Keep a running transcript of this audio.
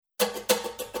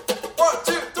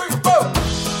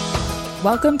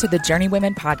Welcome to the Journey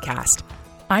Women podcast.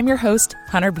 I'm your host,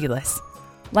 Hunter Belis.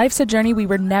 Life's a journey we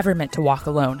were never meant to walk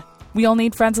alone. We all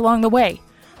need friends along the way.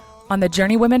 On the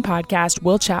Journey Women podcast,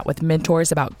 we'll chat with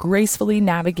mentors about gracefully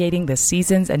navigating the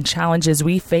seasons and challenges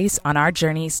we face on our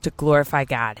journeys to glorify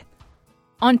God.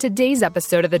 On today's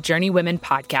episode of the Journey Women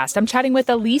podcast, I'm chatting with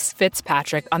Elyse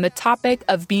Fitzpatrick on the topic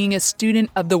of being a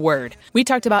student of the Word. We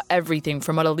talked about everything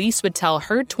from what Elyse would tell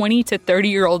her 20 to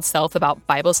 30-year-old self about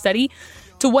Bible study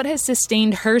to what has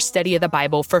sustained her study of the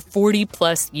Bible for 40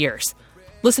 plus years.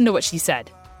 Listen to what she said.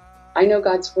 I know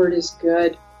God's Word is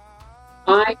good.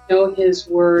 I know His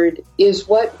Word is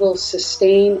what will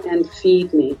sustain and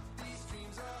feed me.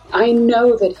 I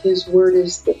know that His Word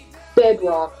is the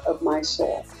bedrock of my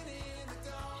soul.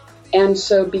 And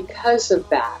so because of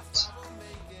that,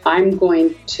 I'm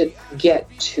going to get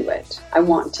to it. I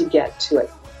want to get to it.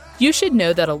 You should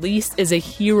know that Elyse is a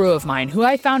hero of mine who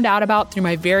I found out about through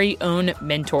my very own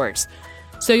mentors.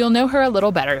 So you'll know her a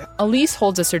little better. Elyse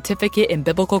holds a certificate in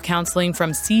biblical counseling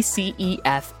from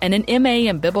CCEF and an MA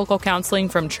in biblical counseling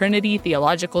from Trinity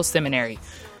Theological Seminary.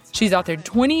 She's authored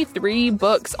 23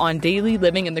 books on daily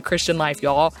living in the Christian life,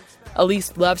 y'all.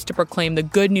 Elyse loves to proclaim the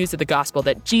good news of the gospel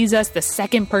that Jesus, the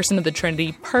second person of the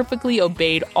Trinity, perfectly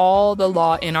obeyed all the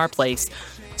law in our place,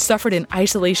 suffered in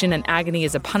isolation and agony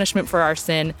as a punishment for our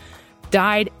sin,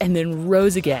 died, and then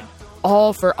rose again,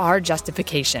 all for our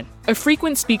justification. A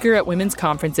frequent speaker at women's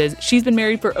conferences, she's been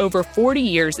married for over 40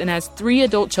 years and has 3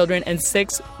 adult children and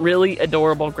 6 really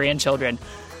adorable grandchildren.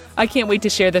 I can't wait to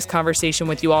share this conversation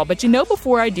with you all, but you know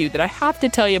before I do that I have to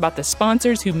tell you about the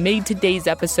sponsors who made today's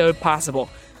episode possible,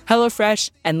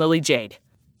 HelloFresh and Lily Jade.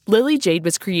 Lily Jade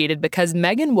was created because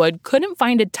Megan Wood couldn't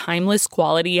find a timeless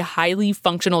quality, highly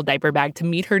functional diaper bag to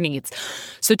meet her needs.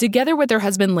 So together with her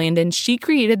husband Landon, she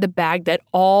created the bag that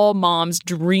all moms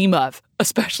dream of,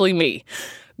 especially me.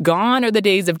 Gone are the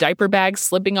days of diaper bags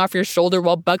slipping off your shoulder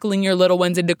while buckling your little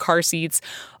ones into car seats.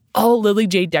 All Lily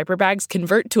Jade diaper bags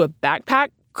convert to a backpack,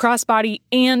 crossbody,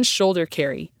 and shoulder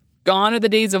carry. Gone are the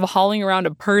days of hauling around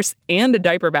a purse and a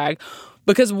diaper bag,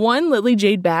 because one Lily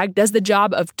Jade bag does the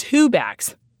job of 2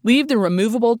 bags. Leave the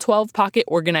removable 12-pocket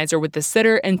organizer with the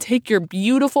sitter and take your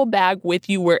beautiful bag with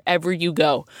you wherever you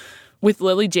go. With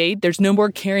Lily Jade, there's no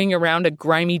more carrying around a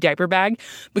grimy diaper bag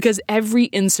because every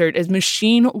insert is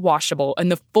machine washable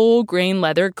and the full grain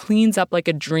leather cleans up like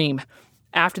a dream.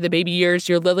 After the baby years,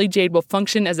 your Lily Jade will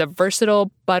function as a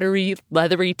versatile, buttery,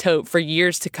 leathery tote for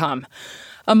years to come.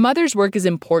 A mother's work is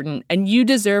important, and you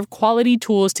deserve quality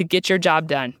tools to get your job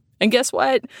done. And guess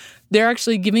what? They're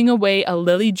actually giving away a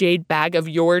Lily Jade bag of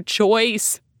your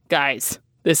choice. Guys,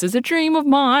 this is a dream of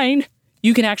mine.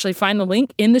 You can actually find the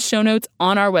link in the show notes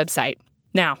on our website.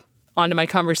 Now, on to my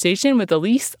conversation with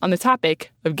Elyse on the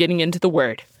topic of getting into the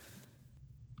Word.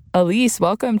 Elyse,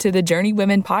 welcome to the Journey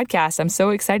Women podcast. I'm so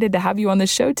excited to have you on the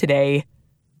show today.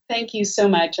 Thank you so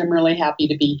much. I'm really happy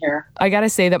to be here. I got to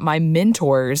say that my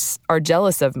mentors are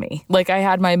jealous of me. Like I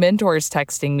had my mentors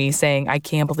texting me saying, I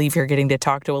can't believe you're getting to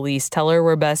talk to Elyse. Tell her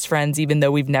we're best friends even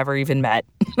though we've never even met.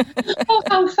 Oh,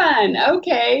 how fun.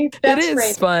 Okay. That's it is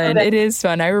great. fun. It is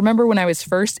fun. I remember when I was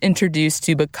first introduced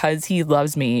to Because He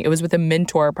Loves Me, it was with a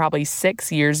mentor probably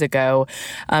 6 years ago.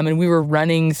 And we were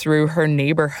running through her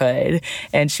neighborhood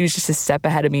and she was just a step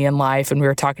ahead of me in life. And we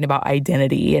were talking about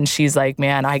identity. And she's like,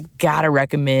 man, I got to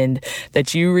recommend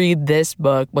that you read this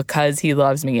book, Because He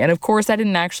Loves Me. And of course, I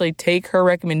didn't actually take her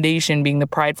recommendation, being the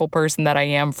prideful person that I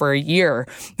am, for a year.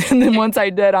 And then once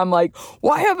I did, I'm like,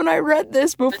 why haven't I read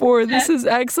this before? This is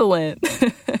excellent.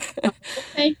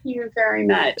 Thank you very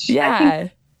much. Yeah. I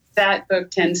think that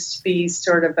book tends to be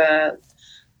sort of a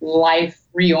life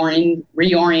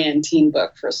reorienting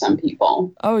book for some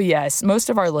people. Oh, yes. Most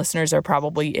of our listeners are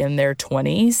probably in their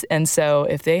 20s. And so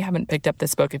if they haven't picked up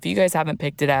this book, if you guys haven't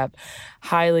picked it up,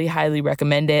 highly, highly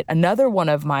recommend it. Another one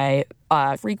of my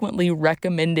frequently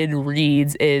recommended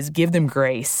reads is Give Them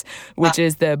Grace, which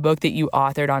is the book that you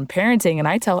authored on parenting. And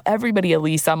I tell everybody,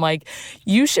 Elyse, I'm like,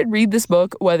 you should read this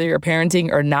book whether you're parenting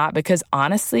or not, because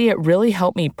honestly, it really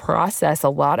helped me process a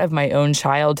lot of my own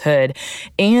childhood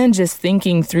and just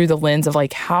thinking through the lens of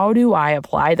like, how do I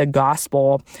apply the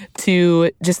gospel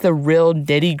to just the real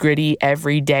nitty gritty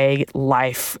everyday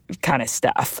life kind of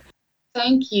stuff.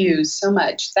 Thank you so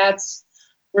much. That's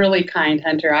really kind,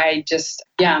 Hunter.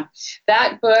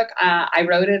 That book, I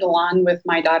wrote it along with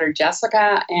my daughter,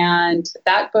 Jessica, and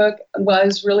that book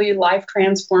was really life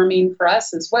transforming for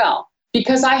us as well,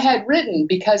 because I had written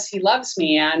Because He Loves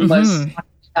Me and was talking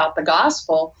about the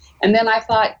gospel. And then I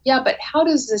thought, yeah, but how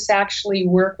does this actually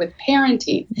work with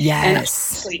parenting? Yes. And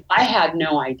honestly, I had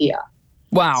no idea.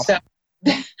 Wow. So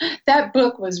that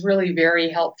book was really very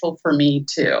helpful for me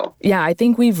too. Yeah, I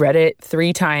think we've read it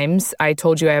 3 times. I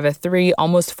told you I have a 3,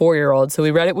 almost 4-year-old. So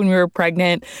we read it when we were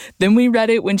pregnant. Then we read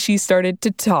it when she started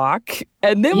to talk.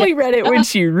 And then we read it when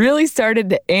she really started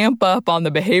to amp up on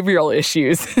the behavioral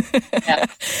issues.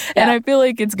 And I feel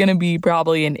like it's going to be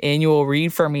probably an annual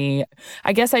read for me.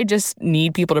 I guess I just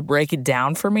need people to break it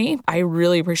down for me. I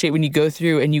really appreciate when you go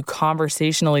through and you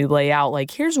conversationally lay out,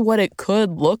 like, here's what it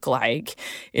could look like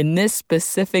in this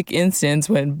specific instance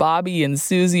when Bobby and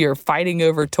Susie are fighting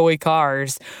over toy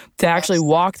cars, to actually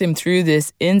walk them through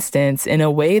this instance in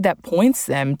a way that points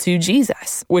them to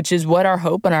Jesus, which is what our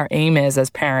hope and our aim is as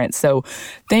parents. So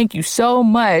thank you so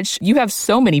much. You have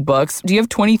so many books. Do you have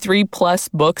 23 plus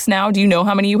books now? Do you know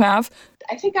how many you have?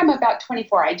 I think I'm about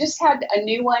 24. I just had a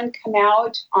new one come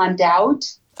out on doubt.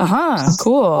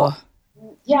 Cool.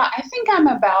 Yeah, I think I'm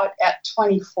about at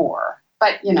 24,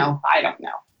 but I don't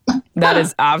know. That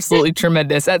is absolutely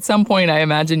tremendous. At some point, I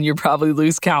imagine you probably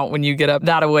lose count when you get up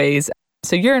that a ways.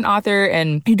 So you're an author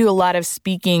and you do a lot of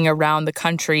speaking around the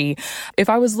country. If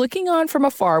I was looking on from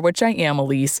afar, which I am,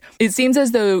 Elyse, it seems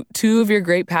as though 2 of your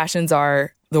great passions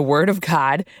are the Word of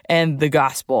God and the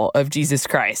gospel of Jesus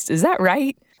Christ. Is that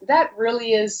right? That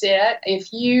really is it.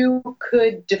 If you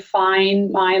could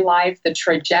define my life, the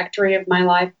trajectory of my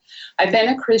life, I've been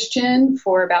a Christian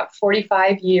for about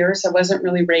 45 years. I wasn't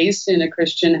really raised in a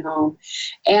Christian home.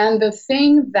 And the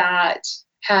thing that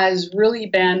has really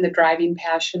been the driving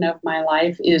passion of my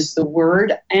life is the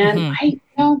Word. And I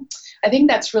think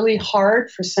that's really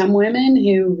hard for some women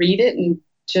who read it and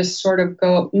just sort of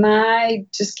go, I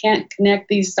just can't connect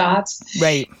these dots.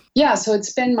 Right. Yeah, so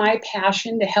it's been my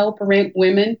passion to help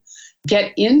women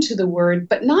get into the Word,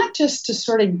 but not just to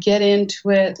sort of get into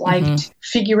it, like to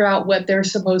figure out what they're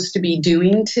supposed to be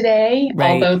doing today,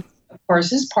 although of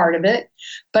course is part of it,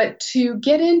 but to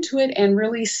get into it and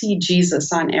really see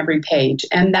Jesus on every page.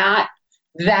 And that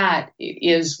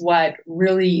is what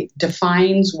really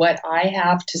defines what I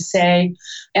have to say.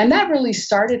 And that really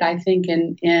started, I think,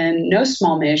 in no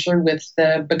small measure with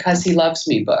the Because He Loves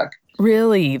Me book.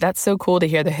 Really? That's so cool to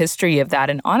hear the history of that.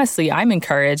 And honestly, I'm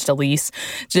encouraged, Elyse,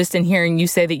 just in hearing you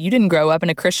say that you didn't grow up in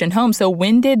a Christian home. So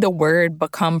when did the Word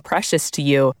become precious to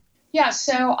you? Yeah,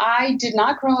 so I did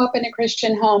not grow up in a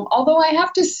Christian home, although I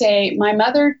have to say my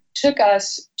mother took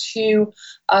us to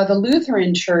the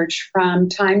Lutheran church from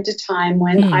time to time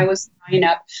when I was growing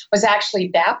up, was actually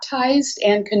baptized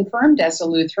and confirmed as a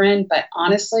Lutheran, but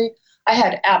honestly, I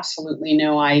had absolutely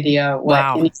no idea what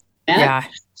anything meant. Yeah.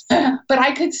 But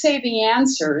I could say the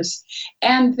answers.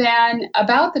 And then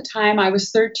about the time I was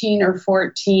 13 or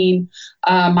 14,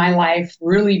 my life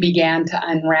really began to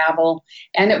unravel.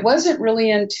 And it wasn't really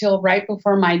until right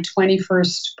before my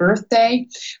 21st birthday,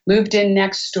 moved in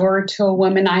next door to a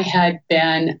woman. I had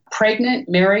been pregnant,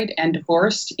 married, and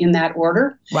divorced in that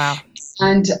order. Wow.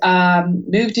 And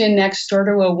moved in next door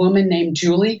to a woman named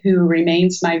Julie, who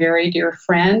remains my very dear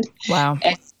friend. Wow.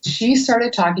 And she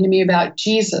started talking to me about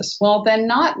Jesus. Well, then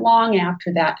not long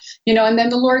after that, and then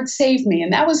the Lord saved me.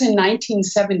 And that was in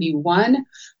 1971,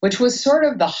 which was sort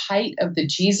of the height of the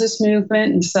Jesus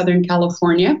movement in Southern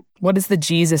California. What is the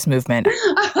Jesus movement?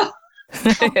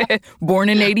 Born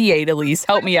in 88, Elyse.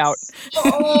 Help me out.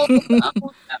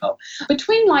 No.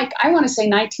 Between I want to say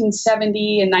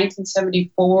 1970 and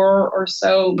 1974 or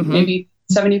so, maybe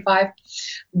 75,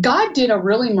 God did a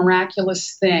really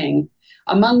miraculous thing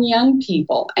among young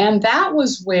people. And that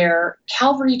was where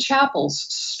Calvary Chapels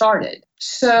started.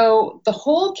 So the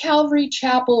whole Calvary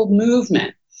Chapel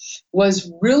movement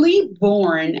was really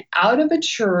born out of a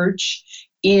church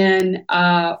in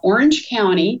Orange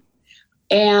County.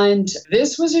 And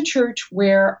this was a church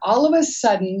where all of a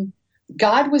sudden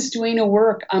God was doing a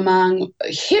work among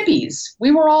hippies.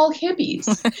 We were all hippies.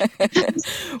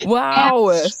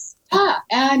 Wow.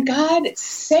 And God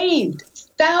saved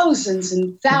thousands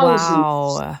and thousands.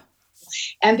 Wow.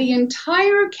 And the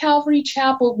entire Calvary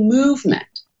Chapel movement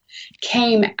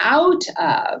came out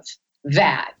of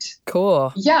that.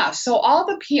 Cool. Yeah. So all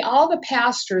the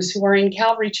pastors who are in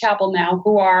Calvary Chapel now,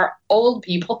 who are old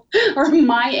people or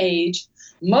my age,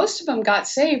 most of them got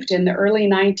saved in the early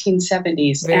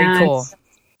 1970s. Very cool.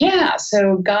 Yeah,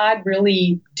 so God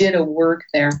really did a work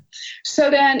there. So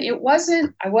then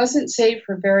I wasn't saved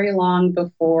for very long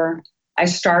before I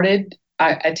started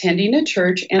attending a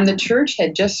church, and the church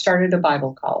had just started a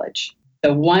Bible college.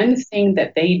 The one thing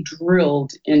that they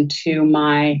drilled into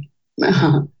my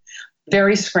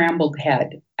very scrambled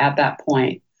head at that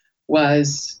point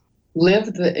was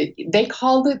they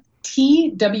called it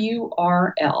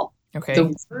TWRL. Okay.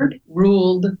 The Word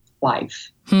Ruled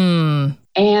Life.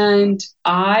 And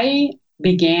I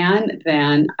began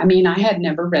then. I mean, I had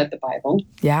never read the Bible.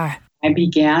 Yeah. I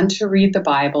began to read the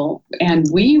Bible, and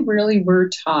we really were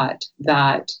taught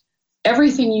that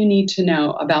everything you need to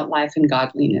know about life and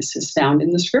godliness is found in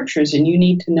the scriptures, and you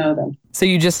need to know them. So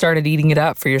you just started eating it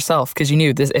up for yourself because you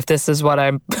knew this. If this is what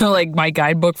I'm like my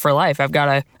guidebook for life, I've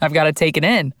got to take it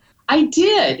in. I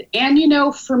did. And,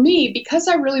 for me, because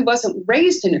I really wasn't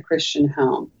raised in a Christian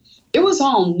home, it was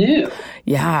all new.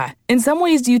 Yeah. In some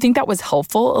ways, do you think that was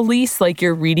helpful, Elyse? Like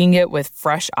you're reading it with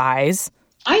fresh eyes?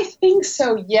 I think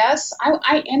so, yes.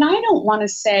 I don't want to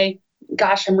say,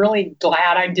 gosh, I'm really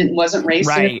glad I wasn't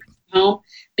raised in a Christian home,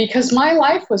 because my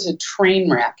life was a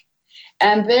train wreck.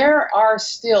 And there are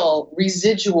still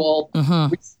residual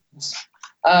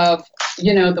of,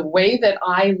 the way that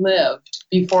I lived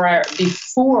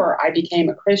before I became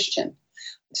a Christian.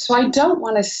 So I don't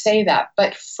want to say that.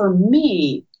 But for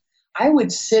me, I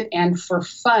would sit and for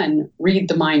fun read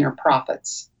the Minor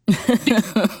Prophets.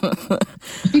 Because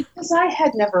I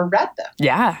had never read them.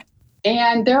 Yeah.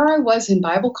 And there I was in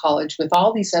Bible college with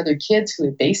all these other kids who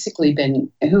had basically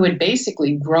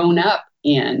grown up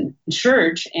in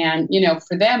church. And,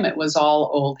 for them, it was all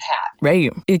old hat.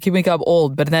 Right. It can become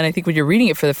old. But then I think when you're reading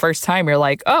it for the first time, you're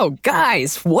like, oh,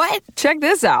 guys, what? Check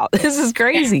this out. This is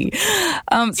crazy.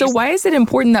 So why is it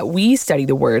important that we study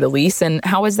the Word, Elyse? And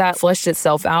how has that fleshed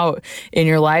itself out in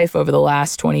your life over the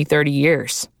last 20, 30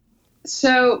 years?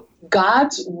 So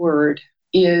God's Word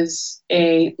is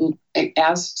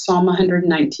as Psalm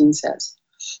 119 says,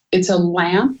 it's a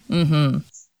lamp for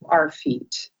our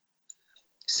feet.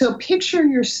 So picture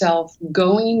yourself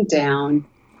going down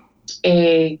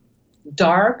a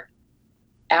dark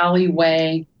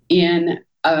alleyway in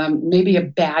maybe a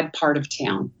bad part of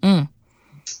town.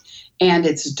 And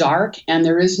it's dark and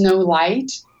there is no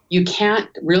light. You can't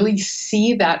really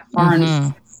see that far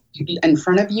in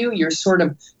front of you. You're sort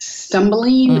of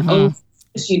stumbling over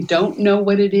this. You don't know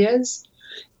what it is.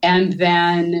 And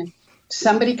then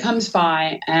somebody comes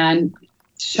by and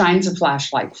shines a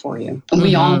flashlight for you. And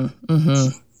we all,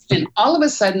 and all of a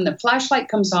sudden the flashlight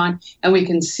comes on and we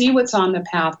can see what's on the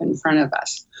path in front of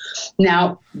us.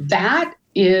 Now, that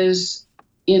is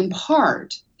in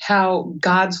part how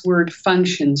God's Word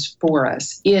functions for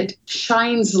us. It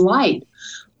shines light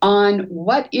on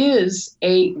what is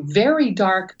a very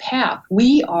dark path.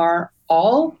 We are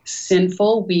all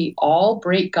sinful. We all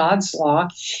break God's law,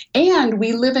 and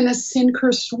we live in a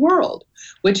sin-cursed world,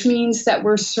 which means that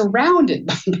we're surrounded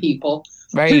by people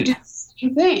who do the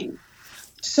same thing.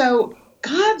 So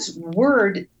God's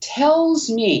Word tells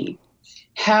me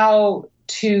how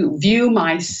to view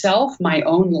myself, my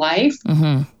own life,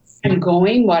 I'm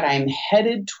going, what I'm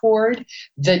headed toward,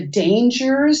 the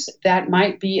dangers that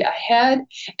might be ahead.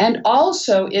 And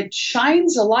also it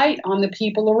shines a light on the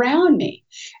people around me.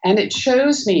 And it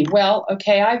shows me, well,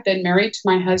 okay, I've been married to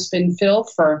my husband, Phil,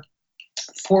 for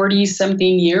 40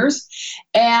 something years.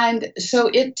 And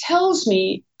so it tells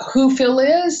me who Phil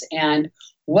is and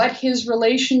what his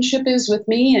relationship is with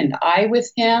me and I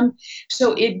with him.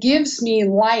 So it gives me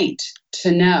light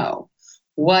to know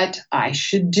what I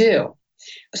should do.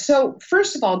 So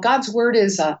first of all, God's Word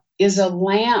is a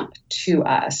lamp to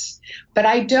us, but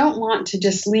I don't want to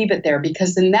just leave it there,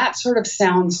 because then that sort of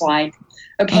sounds like,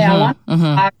 okay, I want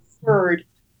God's Word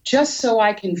just so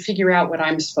I can figure out what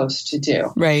I'm supposed to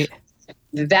do. Right.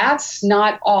 That's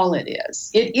not all it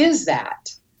is. It is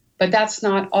that, but that's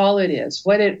not all it is.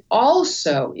 What it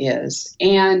also is,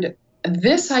 and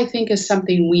this I think is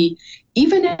something we,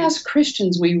 even as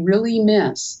Christians, we really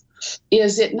miss,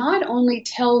 is it not only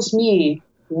tells me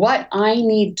what I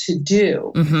need to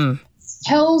do, it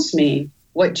tells me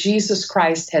what Jesus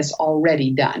Christ has already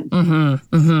done.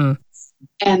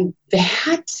 And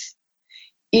that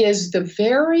is the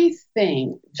very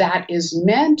thing that is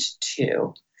meant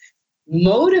to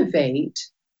motivate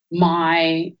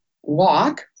my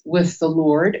walk with the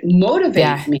Lord,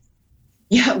 motivate me,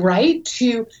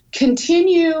 to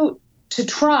continue to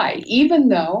try, even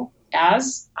though,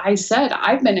 as I said,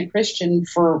 I've been a Christian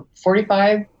for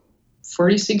 45,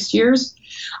 46 years.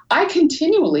 I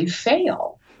continually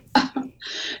fail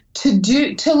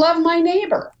to love my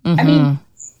neighbor. I mean,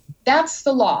 that's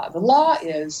the law. The law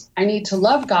is I need to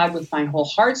love God with my whole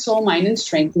heart, soul, mind, and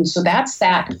strength. And so that's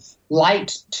that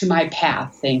light to my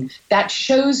path thing. That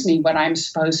shows me what I'm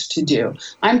supposed to do.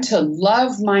 I'm to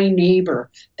love my neighbor.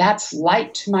 That's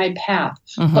light to my path.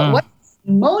 But what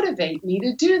motivate me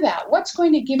to do that? What's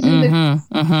going to give me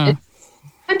the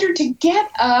Hunter to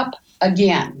get up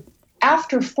again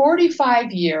after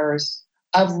 45 years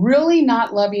of really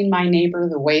not loving my neighbor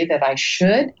the way that I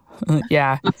should?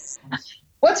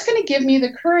 What's going to give me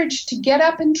the courage to get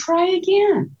up and try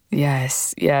again?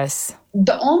 Yes, yes.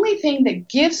 The only thing that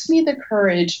gives me the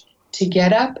courage to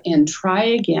get up and try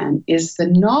again is the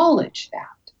knowledge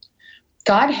that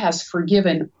God has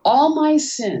forgiven all my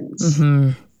sins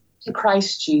in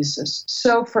Christ Jesus.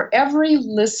 So for every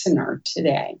listener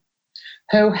today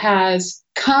who has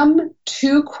come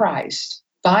to Christ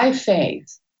by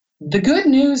faith, the good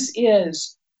news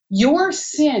is your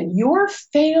sin, your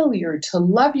failure to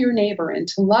love your neighbor and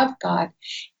to love God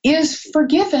is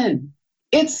forgiven.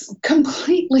 It's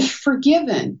completely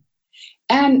forgiven.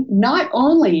 And not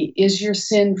only is your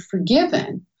sin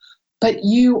forgiven, but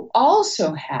you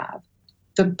also have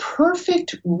the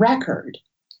perfect record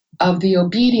of the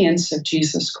obedience of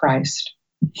Jesus Christ.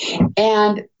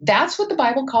 And that's what the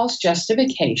Bible calls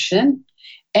justification.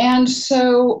 And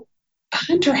so,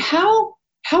 Hunter, how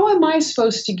am I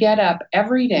supposed to get up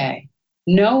every day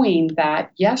knowing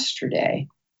that yesterday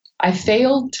I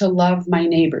failed to love my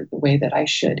neighbor the way that I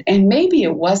should? And maybe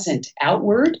it wasn't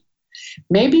outward.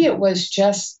 Maybe it was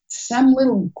just some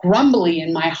little grumbly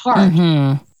in my heart.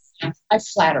 I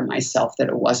flatter myself that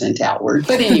it wasn't outward.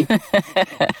 But anyway,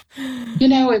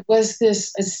 it was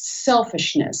this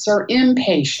selfishness or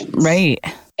impatience. Right.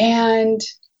 And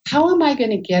how am I going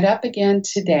to get up again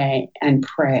today and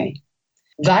pray,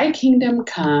 Thy kingdom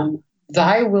come,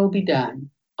 Thy will be done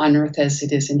on earth as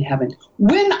it is in heaven,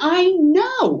 when I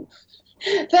know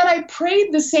that I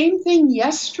prayed the same thing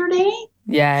yesterday?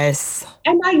 Yes.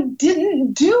 And I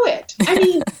didn't do it. I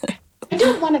mean, I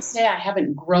don't want to say I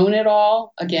haven't grown at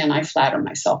all. Again, I flatter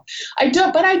myself. I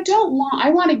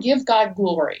want to give God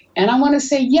glory. And I want to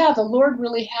say, yeah, the Lord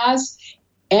really has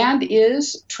and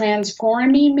is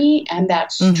transforming me. And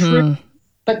that's true.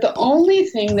 But the only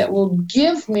thing that will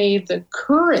give me the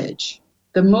courage,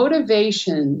 the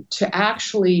motivation to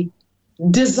actually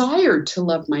desire to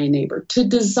love my neighbor, to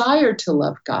desire to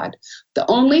love God, the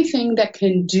only thing that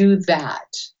can do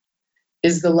that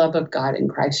is the love of God in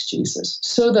Christ Jesus.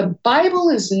 So the Bible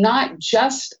is not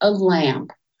just a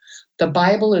lamp. The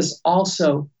Bible is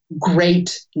also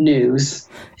great news.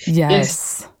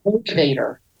 Yes. It's a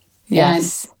motivator.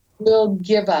 Yes. And will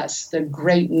give us the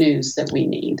great news that we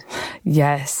need.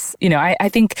 Yes. I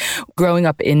think growing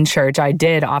up in church, I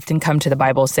did often come to the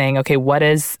Bible saying, okay, what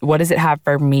does it have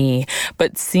for me?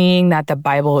 But seeing that the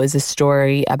Bible is a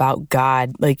story about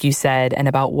God, like you said, and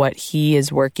about what He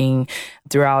is working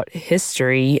throughout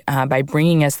history by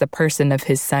bringing us the person of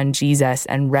His Son, Jesus,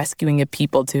 and rescuing a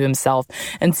people to Himself,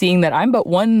 and seeing that I'm but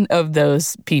one of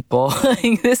those people.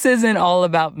 This isn't all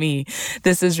about me.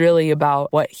 This is really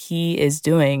about what He is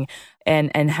doing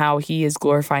and how He is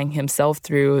glorifying Himself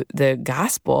through the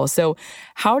gospel. So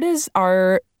how does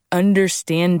our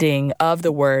understanding of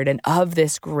the word and of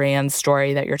this grand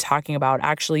story that you're talking about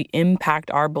actually impact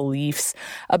our beliefs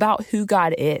about who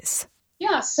God is?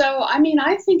 Yeah, so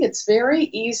I think it's very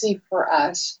easy for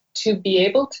us to be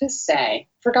able to say,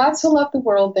 for God so loved the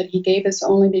world that He gave His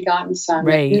only begotten Son.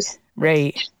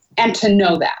 Right. And to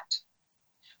know that.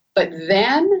 But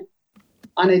then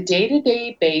on a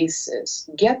day-to-day basis,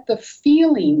 get the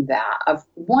feeling that of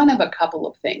one of a couple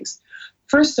of things.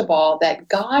 First of all, that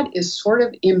God is sort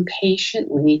of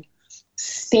impatiently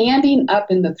standing up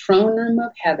in the throne room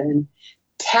of heaven,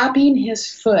 tapping His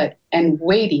foot and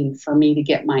waiting for me to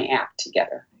get my act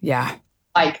together. Yeah.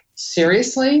 Like,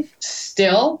 seriously?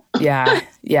 Still? Yeah.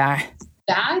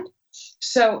 That?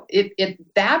 So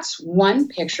that's one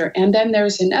picture. And then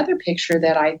there's another picture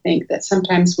that I think that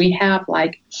sometimes we have,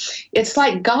 it's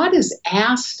like God has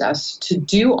asked us to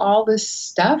do all this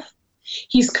stuff.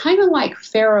 He's kind of like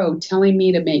Pharaoh telling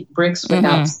me to make bricks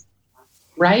without,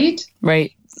 right?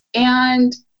 Right.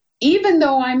 And even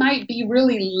though I might be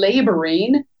really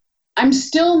laboring, I'm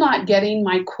still not getting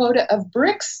my quota of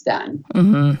bricks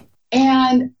done.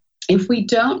 And if we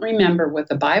don't remember what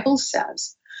the Bible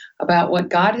says about what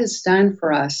God has done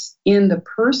for us in the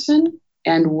person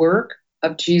and work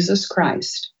of Jesus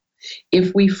Christ,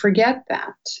 if we forget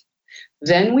that,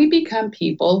 then we become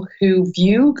people who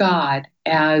view God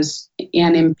as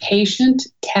an impatient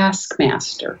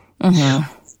taskmaster.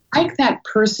 Like that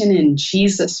person in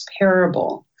Jesus'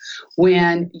 parable,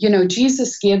 when,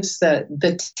 Jesus gives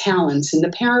the talents in the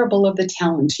parable of the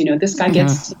talents, this guy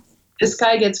gets this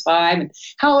guy gets 5, and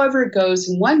however it goes,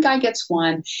 and one guy gets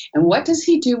 1. And what does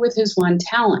he do with his 1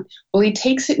 talent? Well, he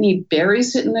takes it and he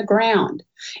buries it in the ground.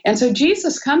 And so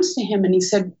Jesus comes to him and he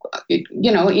said,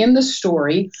 in the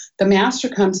story, the master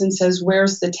comes and says,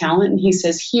 where's the talent? And he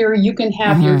says, here, you can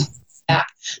have your talent back,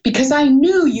 because I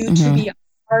knew you to be a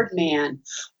hard man,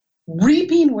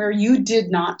 reaping where you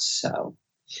did not sow.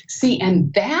 See,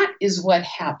 and that is what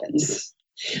happens.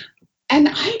 And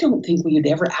I don't think we would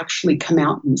ever actually come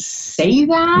out and say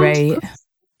that. Right.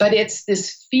 But it's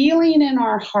this feeling in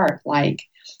our heart, like,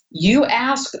 you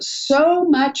ask so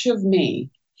much of me,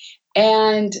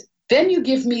 and then you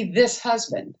give me this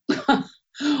husband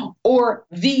or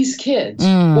these kids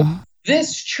or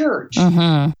this church,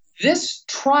 this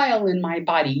trial in my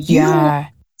body. You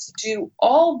do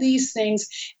all these things,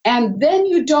 and then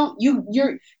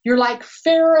you're like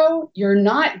Pharaoh. You're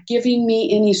not giving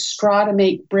me any straw to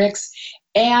make bricks.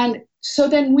 And so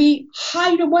then we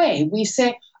hide away. We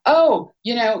say, oh,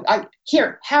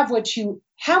 here, have what you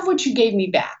gave me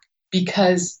back,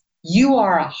 because you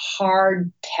are a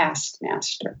hard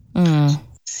taskmaster.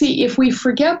 See, if we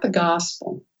forget the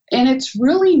gospel, and it's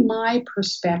really my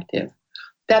perspective,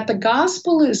 that the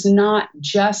gospel is not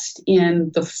just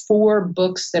in the 4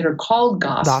 books that are called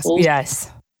gospels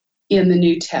in the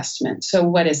New Testament. So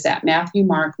what is that? Matthew,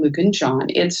 Mark, Luke, and John.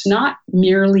 It's not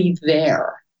merely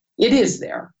there. It is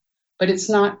there, but it's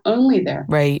not only there.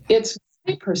 Right. It's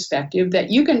my perspective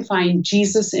that you can find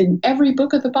Jesus in every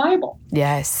book of the Bible.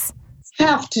 Yes. You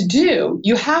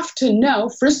have to know,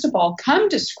 first of all, come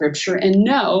to Scripture and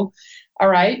know, all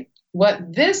right, what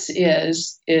this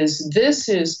is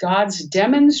God's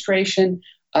demonstration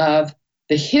of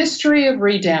the history of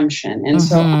redemption. And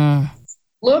so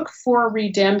look for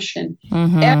redemption.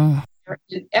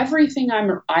 Everything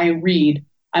I read,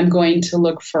 I'm going to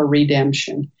look for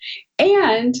redemption.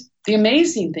 And the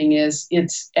amazing thing is,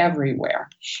 it's everywhere.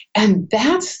 And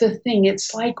that's the thing.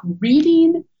 It's like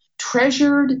reading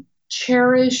treasured,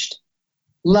 cherished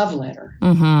love letter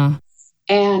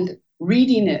and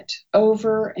reading it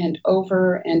over and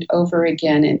over and over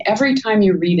again. And every time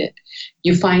you read it,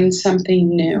 you find something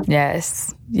new.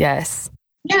 Yes.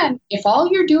 And if all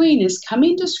you're doing is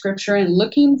coming to Scripture and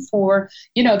looking for,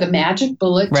 the magic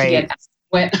bullet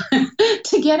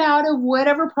to get out of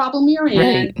whatever problem you're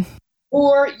in,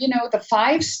 or, the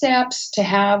 5 steps to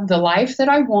have the life that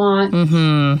I want,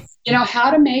 how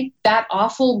to make that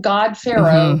awful God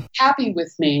Pharaoh happy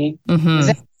with me,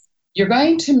 you're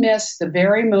going to miss the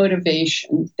very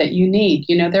motivation that you need.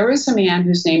 There was a man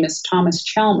whose name is Thomas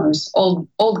Chalmers, old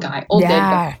dead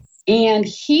guy. And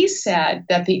he said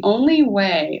that the only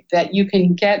way that you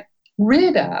can get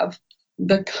rid of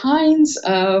the kinds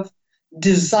of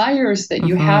desires that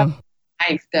you have in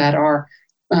life that are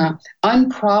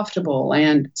unprofitable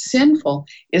and sinful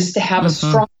is to have a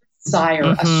strong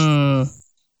desire.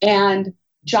 And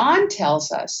John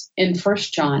tells us in 1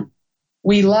 John,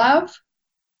 we love.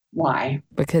 Why?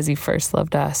 Because he first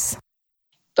loved us.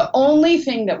 The only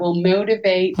thing that will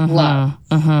motivate love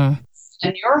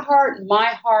in your heart and my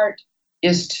heart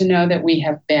is to know that we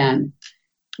have been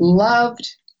loved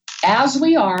as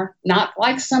we are, not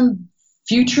like some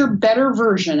future better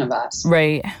version of us.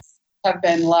 Right. Have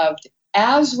been loved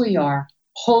as we are,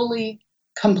 wholly,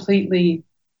 completely,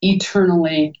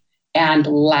 eternally, and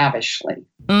lavishly.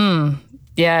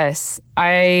 Yes.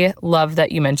 I love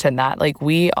that you mentioned that. Like,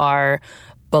 we are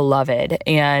beloved.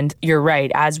 And you're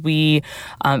right. As we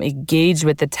engage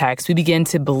with the text, we begin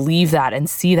to believe that and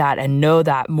see that and know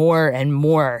that more and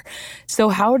more. So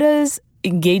how does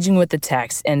engaging with the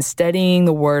text and studying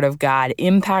the Word of God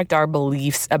impact our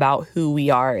beliefs about who we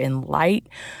are in light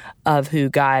of who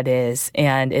God is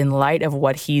and in light of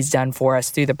what He's done for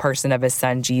us through the person of His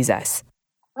Son, Jesus?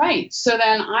 Right. So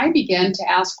then I began to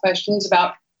ask questions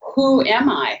about, who am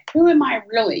I? Who am I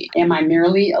really? Am I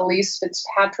merely Elyse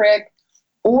Fitzpatrick?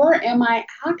 Or am I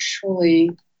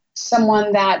actually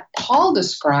someone that Paul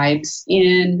describes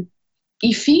in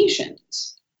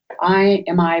Ephesians?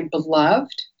 Am I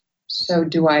beloved? So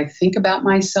do I think about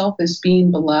myself as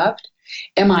being beloved?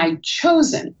 Am I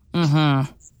chosen? From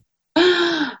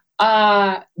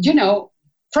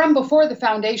before the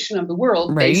foundation of the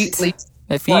world, basically.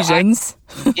 Ephesians.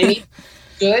 Any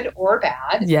good or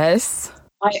bad. Yes.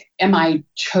 Am I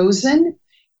chosen?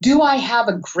 Do I have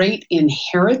a great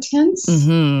inheritance?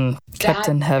 Kept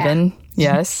in heaven.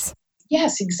 Yes.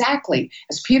 Yes, exactly.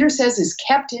 As Peter says, is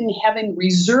kept in heaven,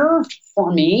 reserved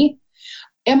for me.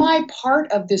 Am I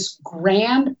part of this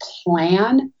grand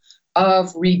plan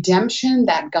of redemption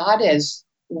that God is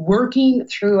working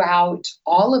throughout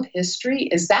all of history?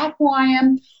 Is that who I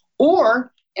am?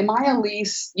 Or am I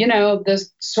Elyse,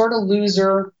 this sort of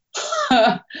loser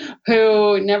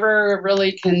who never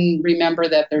really can remember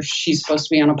that she's supposed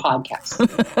to be on a podcast?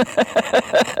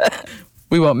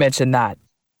 We won't mention that.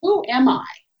 Who am I,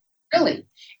 really?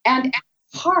 And at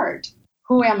heart,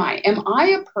 who am I? Am I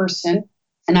a person,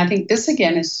 and I think this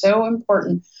again is so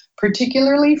important,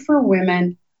 particularly for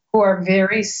women who are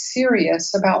very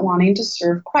serious about wanting to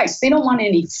serve Christ. They don't want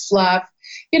any fluff.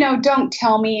 Don't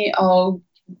tell me,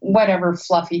 whatever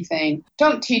fluffy thing.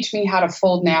 Don't teach me how to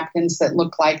fold napkins that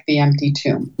look like the empty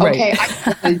tomb. Okay.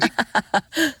 Right.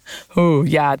 Oh,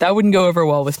 yeah, that wouldn't go over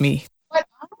well with me. What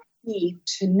I need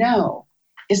to know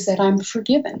is that I'm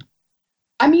forgiven.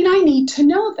 I mean, I need to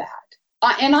know that.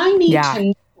 And I need to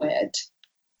know it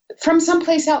from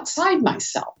someplace outside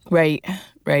myself. Right,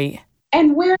 right.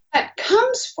 And where that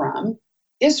comes from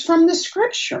is from the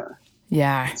scripture.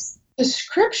 Yeah. The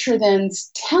scripture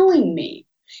then's telling me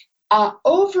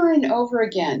over and over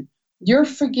again, you're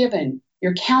forgiven,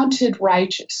 you're counted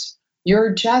righteous,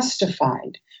 you're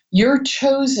justified, you're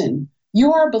chosen,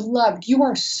 you are beloved, you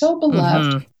are so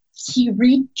beloved. Mm-hmm. He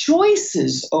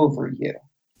rejoices over you.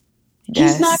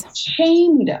 Yes. He's not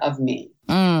ashamed of me.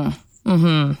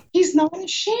 Mm-hmm. He's not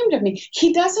ashamed of me.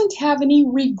 He doesn't have any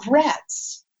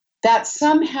regrets that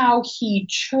somehow he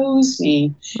chose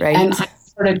me, right, and I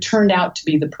sort of turned out to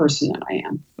be the person that I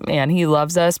am. Man, he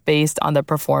loves us based on the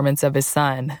performance of his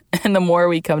son. And the more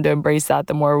we come to embrace that,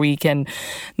 the more we can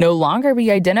no longer be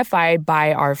identified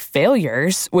by our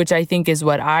failures, which I think is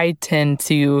what I tend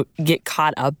to get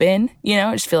caught up in. You know,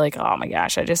 I just feel like, oh my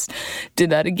gosh, I just did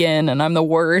that again and I'm the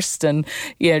worst. And,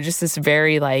 you know, just this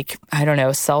very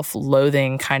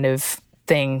self-loathing kind of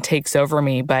thing takes over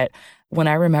me. But when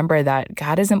I remember that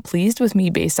God isn't pleased with me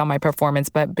based on my performance,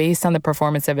 but based on the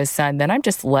performance of his son, then I'm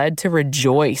just led to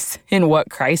rejoice in what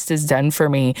Christ has done for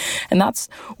me. And that's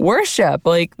worship.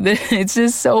 It's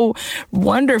just so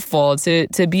wonderful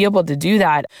to be able to do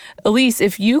that. Elyse,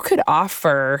 if you could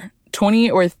offer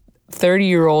 20 or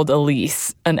 30-year-old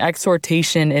Elyse an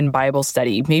exhortation in Bible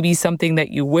study, maybe something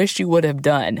that you wish you would have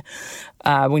done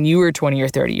when you were 20 or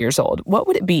 30 years old, what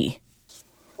would it be?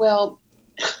 Well,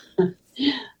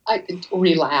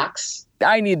 relax.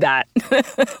 I need that.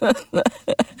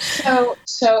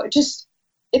 So just,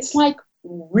 it's like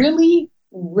really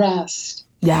rest.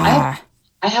 Yeah.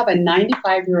 I have a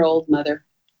 95-year-old mother,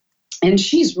 and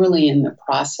she's really in the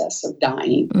process of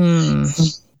dying. And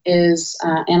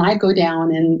I go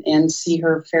down and see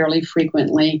her fairly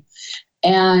frequently.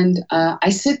 And I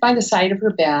sit by the side of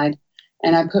her bed,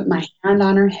 and I put my hand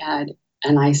on her head,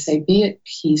 and I say, "Be at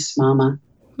peace, Mama.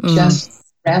 Just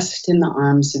rest in the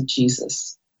arms of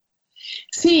Jesus."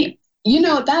 See,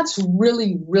 that's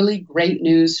really, really great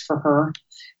news for her,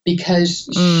 because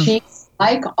she,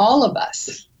 like all of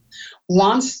us,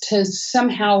 wants to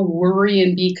somehow worry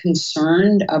and be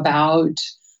concerned about,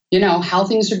 how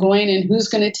things are going and who's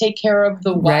going to take care of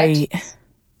the what. Right.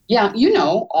 Yeah,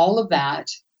 all of that.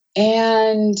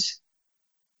 And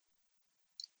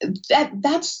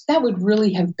that would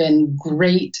really have been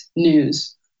great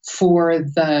news for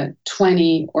the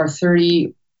 20 or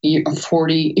 30 or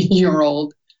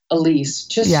 40-year-old Elyse,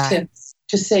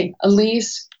 to say,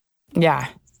 Elyse,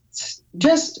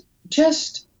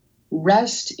 just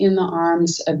rest in the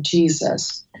arms of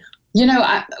Jesus.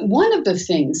 One of the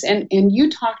things, and you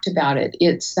talked about it,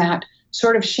 it's that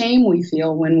sort of shame we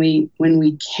feel when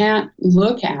we can't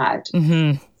look at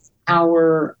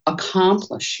our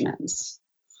accomplishments.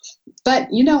 But,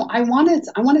 I want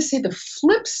to say the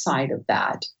flip side of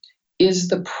that is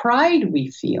the pride we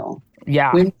feel.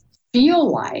 Yeah. When we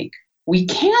feel like we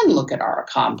can look at our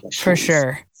accomplishments. For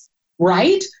sure.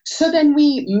 Right? So then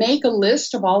we make a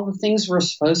list of all the things we're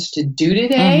supposed to do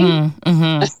today.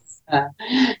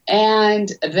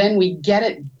 And then we get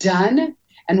it done.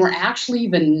 And we're actually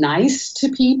even nice to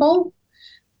people.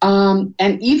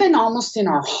 And even almost in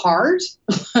our heart,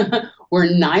 we're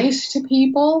nice to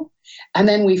people. And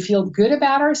then we feel good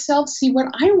about ourselves. See, what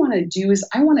I want to do is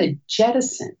I want to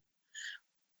jettison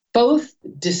both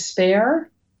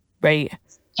despair, right,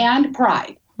 and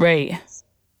pride. Right.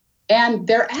 And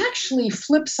they're actually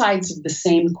flip sides of the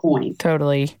same coin.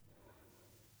 Totally.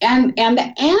 And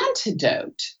the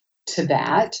antidote to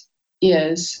that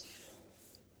is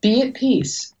be at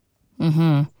peace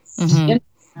in the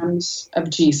arms of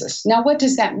Jesus. Now, what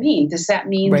does that mean? Does that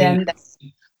mean then that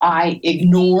I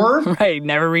ignore? Right.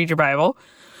 Never read your Bible?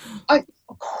 Of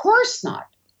course not.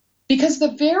 Because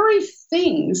the very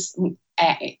things,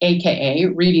 AKA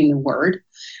reading the word,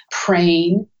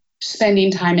 praying, spending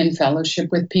time in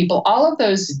fellowship with people, all of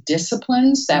those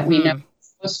disciplines that we know we're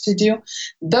supposed to do,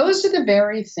 those are the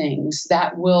very things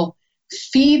that will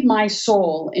feed my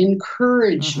soul,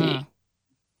 encourage me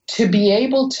to be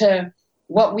able to,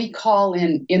 what we call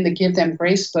in the Give Them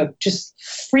Grace book, just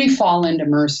free fall into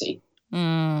mercy.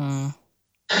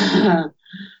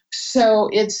 So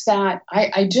it's that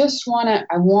I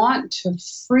want to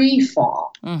free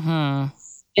fall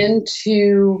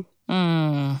into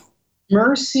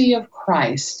mercy of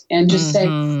Christ, and just say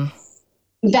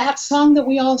that song that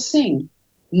we all sing,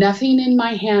 nothing in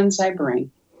my hands I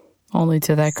bring. Only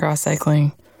to thy cross I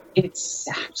cling.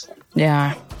 Exactly.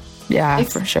 Yeah. Yeah,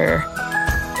 for sure.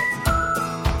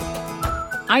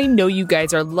 I know you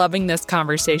guys are loving this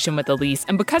conversation with Elyse,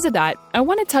 and because of that, I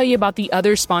want to tell you about the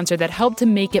other sponsor that helped to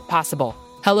make it possible,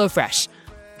 HelloFresh.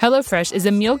 HelloFresh is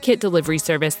a meal kit delivery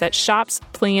service that shops,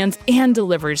 plans, and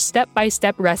delivers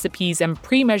step-by-step recipes and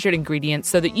pre-measured ingredients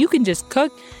so that you can just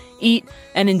cook, eat,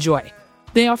 and enjoy.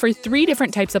 They offer 3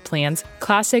 different types of plans: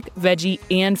 classic, veggie,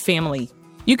 and family.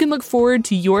 You can look forward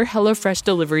to your HelloFresh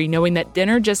delivery knowing that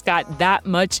dinner just got that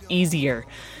much easier.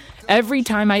 Every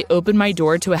time I open my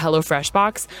door to a HelloFresh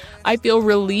box, I feel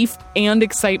relief and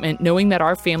excitement knowing that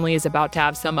our family is about to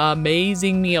have some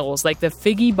amazing meals like the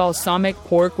figgy balsamic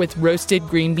pork with roasted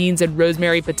green beans and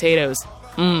rosemary potatoes.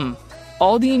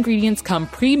 All the ingredients come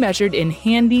pre-measured in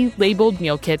handy labeled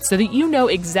meal kits so that you know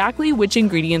exactly which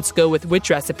ingredients go with which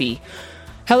recipe.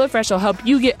 HelloFresh will help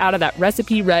you get out of that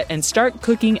recipe rut and start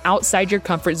cooking outside your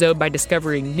comfort zone by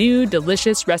discovering new,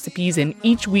 delicious recipes in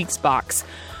each week's box.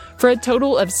 For a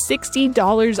total of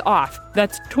 $60 off,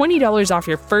 that's $20 off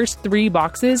your first 3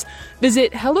 boxes,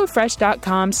 visit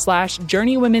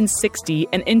HelloFresh.com/JourneyWomen60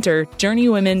 and enter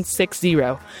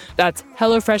JourneyWomen60. That's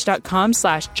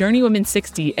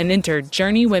HelloFresh.com/JourneyWomen60 and enter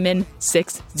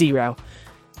JourneyWomen60.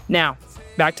 Now,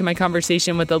 back to my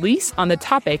conversation with Elyse on the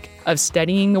topic of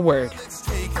studying the Word.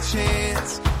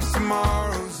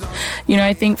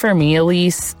 I think for me,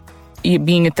 Elyse,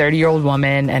 being a 30-year-old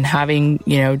woman and having,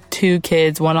 2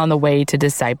 kids, one on the way to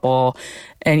disciple,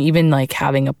 and even like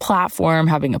having a platform,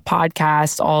 having a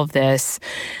podcast, all of this,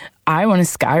 I want to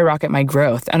skyrocket my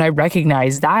growth. And I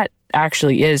recognize that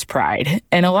actually is pride.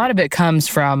 And a lot of it comes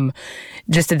from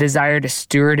just a desire to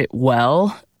steward it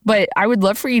well. But I would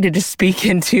love for you to just speak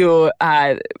into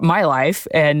my life.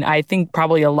 And I think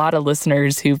probably a lot of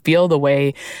listeners who feel the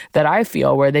way that I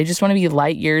feel, where they just want to be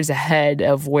light years ahead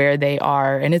of where they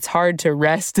are. And it's hard to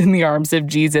rest in the arms of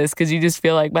Jesus because you just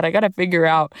feel like, but I got to figure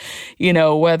out,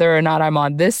 whether or not I'm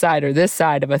on this side or this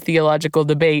side of a theological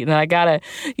debate. And I got to,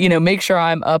 make sure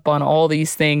I'm up on all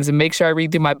these things and make sure I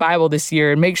read through my Bible this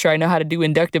year and make sure I know how to do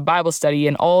inductive Bible study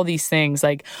and all these things.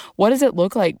 Like, what does it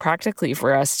look like practically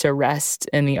for us to rest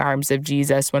in the arms of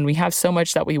Jesus when we have so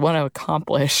much that we want to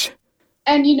accomplish?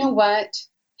 And you know what?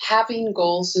 Having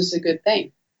goals is a good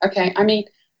thing. Okay. I mean,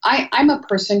 I'm a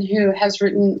person who has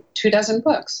written 24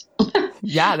 books.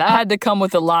 Yeah, that had to come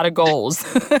with a lot of goals.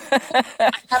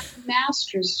 I have a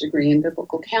master's degree in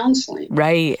biblical counseling.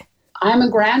 Right. I'm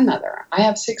a grandmother. I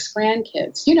have 6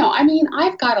 grandkids.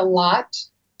 I've got a lot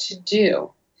to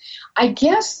do. I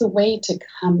guess the way to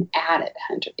come at it,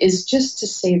 Hunter, is just to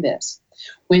say this.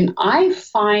 When I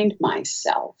find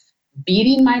myself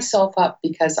beating myself up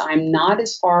because I'm not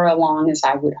as far along as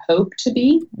I would hope to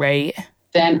be, right,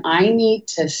 then I need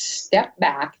to step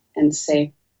back and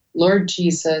say, Lord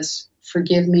Jesus,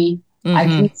 forgive me. Mm-hmm. I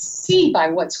can see by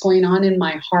what's going on in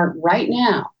my heart right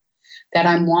now that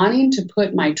I'm wanting to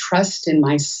put my trust in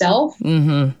myself,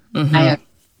 my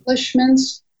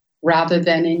accomplishments, rather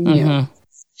than in you.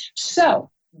 So,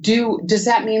 does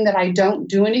that mean that I don't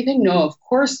do anything? No, of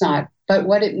course not. But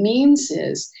what it means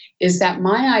is that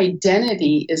my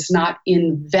identity is not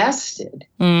invested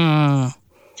in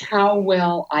how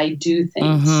well I do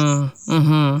things.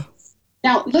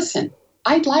 Now, listen,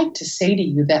 I'd like to say to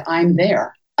you that I'm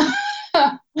there.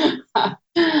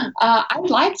 I'd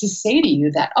like to say to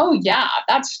you that, oh, yeah,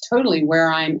 that's totally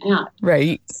where I'm at.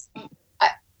 Right.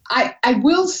 I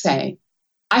will say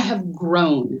I have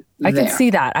grown there. I can see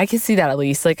that,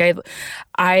 Elyse. Like,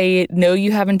 I know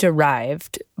you haven't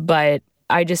arrived, but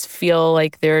I just feel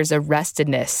like there's a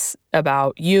restedness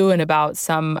about you and about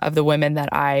some of the women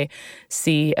that I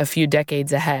see a few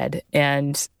decades ahead.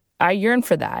 And I yearn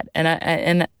for that.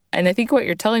 And I think what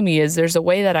you're telling me is there's a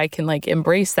way that I can like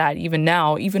embrace that even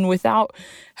now, even without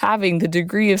having the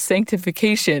degree of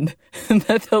sanctification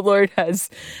that the Lord has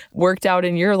worked out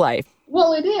in your life.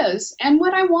 Well, it is. And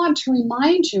what I want to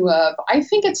remind you of, I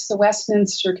think it's the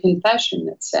Westminster Confession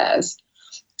that says,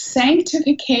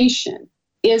 sanctification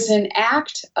is an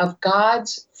act of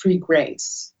God's free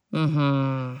grace.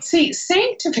 See,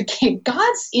 sanctification,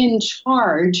 God's in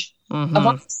charge of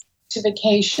our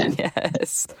sanctification.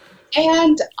 Yes.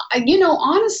 And,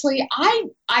 honestly, I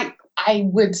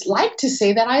would like to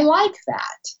say that I like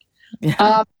that.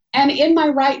 Yeah. And in my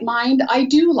right mind, I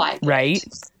do like it.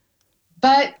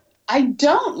 But I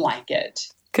don't like it.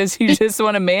 Because you just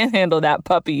want to manhandle that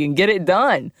puppy and get it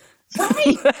done.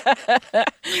 Right.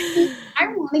 I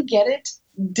want to get it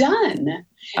done.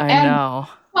 I know.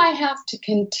 I have to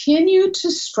continue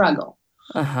to struggle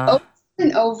over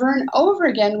and over and over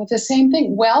again with the same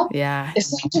thing. Well,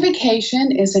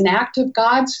 sanctification is an act of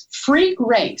God's free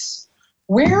grace,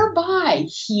 whereby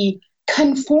He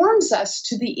conforms us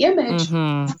to the image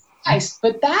of Christ.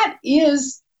 But that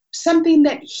is something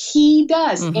that he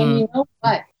does. And you know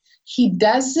what? He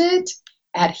does it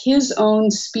at his own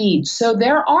speed. So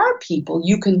there are people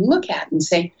you can look at and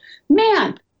say,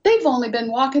 man, they've only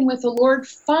been walking with the Lord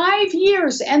 5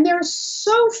 years and they're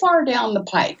so far down the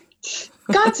pike.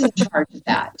 God's in charge of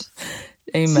that.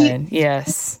 Amen.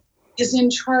 Yes. He is in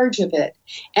charge of it.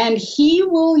 And he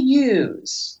will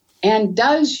use and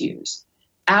does use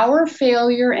our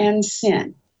failure and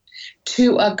sin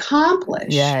to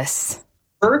accomplish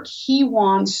work he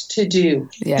wants to do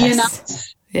in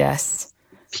us. Yes.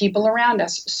 People around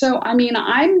us. So, I mean,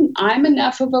 I'm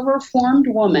enough of a reformed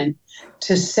woman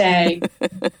to say,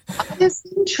 God is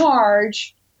in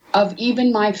charge of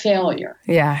even my failure.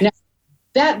 Yeah. Now,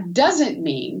 that doesn't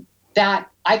mean that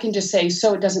I can just say,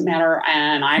 so it doesn't matter,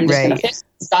 and I'm just going to fix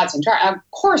it. God's in charge. Of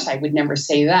course, I would never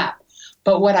say that.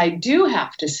 But what I do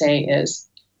have to say is,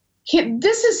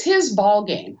 this is his ball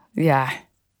game. Yeah.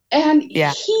 And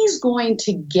he's going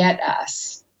to get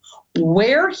us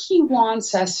where he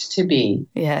wants us to be.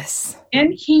 Yes.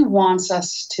 And he wants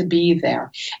us to be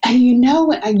there. And you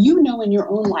know in your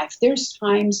own life, there's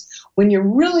times when you're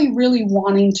really, really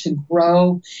wanting to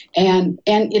grow and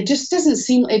it just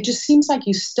seems like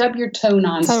you stub your toe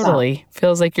nonstop. Totally.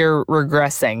 Feels like you're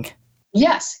regressing.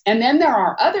 Yes. And then there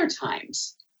are other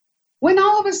times when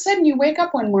all of a sudden you wake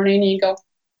up one morning and you go,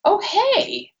 oh,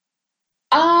 hey,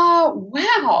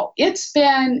 wow, it's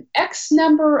been X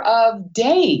number of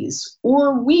days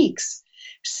or weeks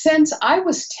since I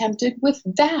was tempted with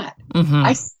that.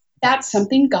 That's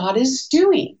something God is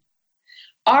doing.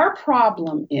 Our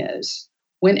problem is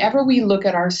whenever we look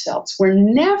at ourselves,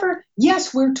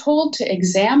 we're told to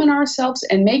examine ourselves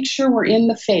and make sure we're in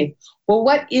the faith. Well,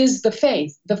 what is the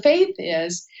faith? The faith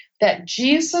is that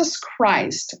Jesus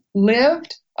Christ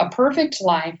lived a perfect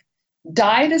life,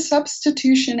 died a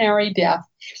substitutionary death,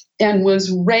 and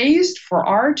was raised for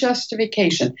our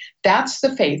justification. That's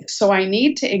the faith. So I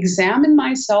need to examine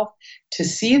myself to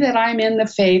see that I'm in the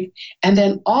faith, and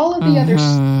then all of the other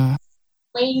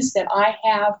ways that I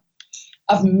have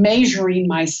of measuring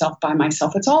myself by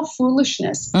myself. It's all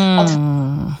foolishness. I'll tell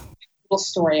you a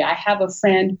story. I have a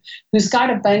friend who's got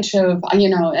a bunch of,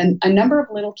 a number of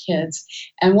little kids.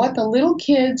 And what the little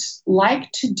kids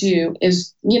like to do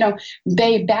is,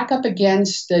 they back up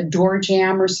against the door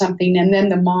jamb or something, and then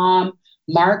the mom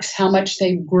marks how much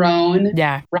they've grown.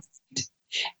 Yeah. Right?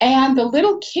 And the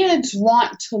little kids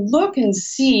want to look and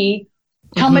see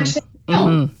how much they've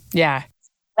grown. Yeah.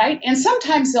 Right? And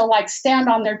sometimes they'll stand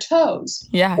on their toes.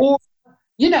 Yeah. Or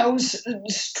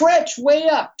stretch way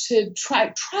up to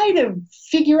try to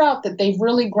figure out that they've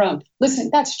really grown.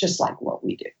 Listen, that's just like what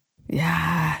we do.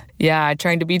 Yeah. Yeah.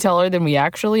 Trying to be taller than we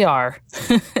actually are.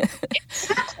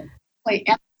 Exactly.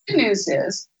 And the good news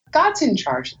is God's in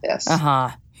charge of this.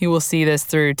 He will see this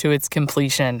through to its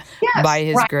completion by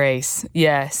his grace.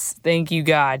 Yes. Thank you,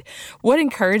 God. What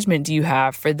encouragement do you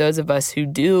have for those of us who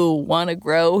do want to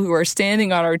grow, who are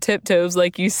standing on our tiptoes,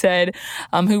 like you said,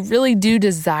 who really do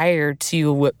desire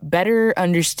to better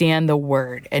understand the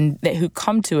word and who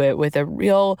come to it with a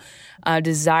real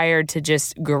desire to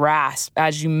just grasp,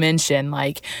 as you mentioned,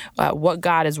 what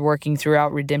God is working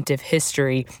throughout redemptive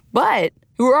history, but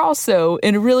who are also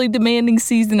in a really demanding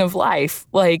season of life,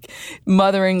 like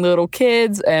mothering little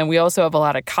kids. And we also have a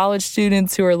lot of college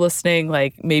students who are listening,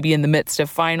 maybe in the midst of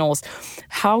finals.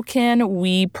 How can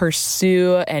we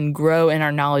pursue and grow in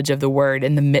our knowledge of the word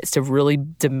in the midst of really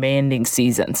demanding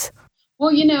seasons?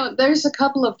 Well, there's a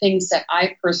couple of things that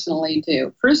I personally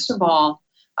do. First of all,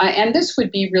 and this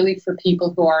would be really for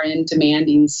people who are in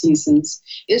demanding seasons,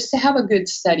 is to have a good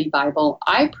study Bible.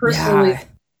 I personally...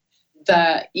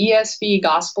 the ESV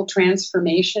Gospel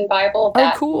Transformation Bible.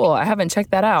 Oh, cool. I haven't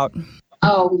checked that out.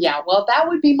 Oh, yeah. Well, that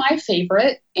would be my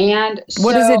favorite. And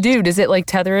what does it do? Does it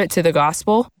tether it to the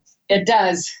gospel? It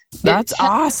does. That's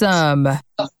awesome.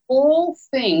 The whole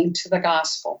thing to the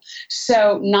gospel.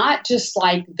 So not just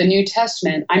like the New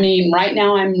Testament. I mean, right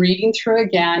now I'm reading through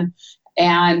again.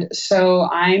 And so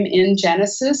I'm in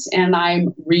Genesis and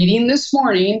I'm reading this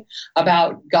morning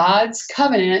about God's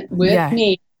covenant with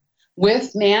me,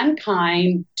 with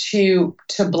mankind to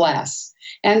bless.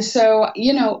 And so,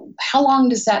 how long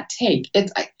does that take?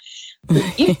 It's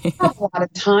if you have a lot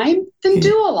of time, then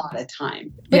do a lot of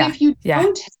time. But if you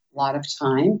don't have a lot of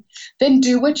time, then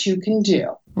do what you can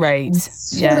do. Right.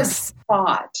 Sort of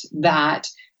thought that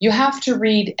you have to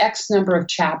read X number of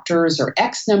chapters or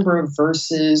X number of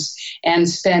verses and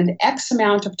spend X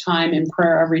amount of time in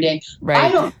prayer every day. Right. I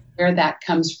don't know where that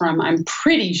comes from. I'm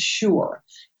pretty sure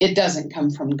it doesn't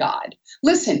come from God.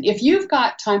 Listen, if you've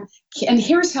got time, and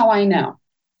here's how I know.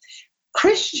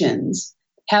 Christians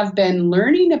have been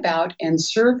learning about and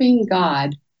serving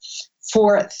God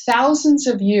for thousands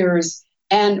of years,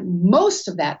 and most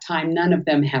of that time, none of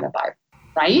them had a Bible,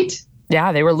 right?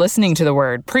 Yeah, they were listening to the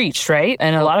word preached, right?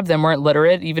 And a lot of them weren't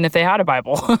literate, even if they had a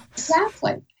Bible.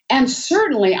 Exactly. And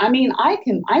certainly, I'm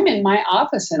in my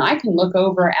office and I can look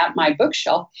over at my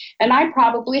bookshelf and I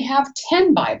probably have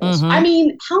 10 Bibles. Mm-hmm. I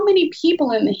mean, how many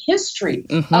people in the history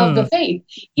of the faith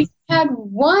even had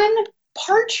one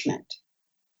parchment?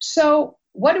 So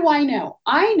what do I know?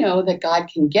 I know that God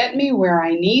can get me where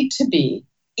I need to be,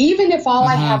 even if all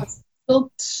I have is a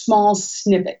little small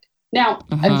snippet. Now,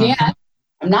 again,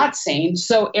 I'm not saying,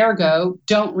 so ergo,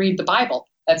 don't read the Bible.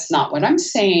 That's not what I'm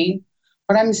saying.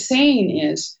 What I'm saying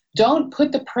is, don't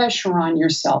put the pressure on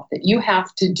yourself that you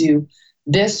have to do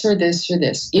this or this or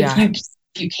this. If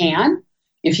you can,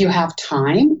 if you have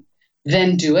time,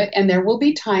 then do it. And there will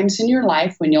be times in your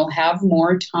life when you'll have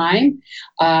more time.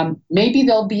 Maybe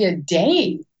there'll be a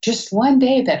day, just one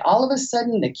day, that all of a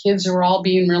sudden the kids are all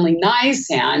being really nice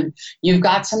and you've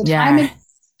got some time and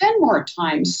spend more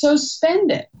time. So spend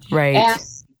it. Right.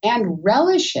 And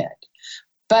relish it.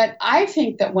 But I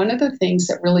think that one of the things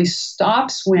that really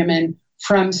stops women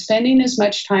from spending as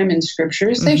much time in Scripture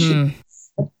as they should,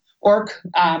 or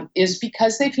is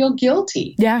because they feel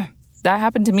guilty. Yeah, that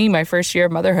happened to me my first year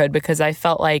of motherhood because I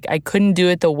felt like I couldn't do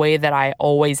it the way that I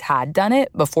always had done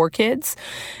it before kids.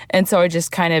 And so I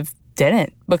just kind of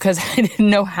didn't because I didn't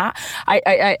know how.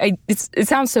 It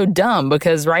sounds so dumb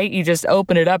because, right, you just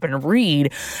open it up and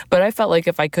read. But I felt like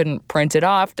if I couldn't print it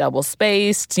off, double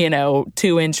spaced,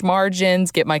 2-inch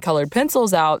margins, get my colored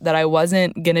pencils out, that I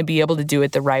wasn't going to be able to do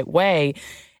it the right way.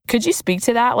 Could you speak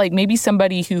to that? Like maybe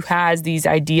somebody who has these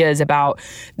ideas about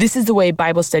this is the way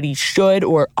Bible study should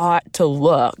or ought to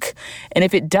look. And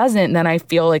if it doesn't, then I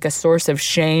feel like a source of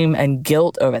shame and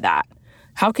guilt over that.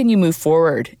 How can you move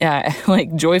forward,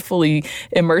 like joyfully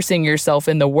immersing yourself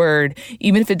in the Word,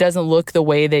 even if it doesn't look the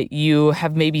way that you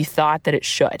have maybe thought that it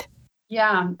should?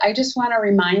 Yeah, I just want to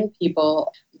remind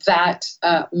people that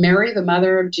Mary, the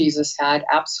mother of Jesus, had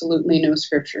absolutely no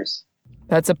scriptures.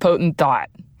 That's a potent thought.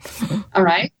 All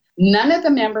right. None of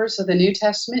the members of the New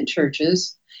Testament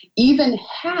churches even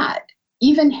had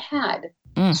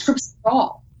scripture at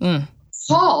all.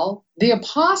 Paul, the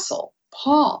apostle,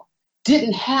 Paul,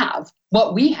 didn't have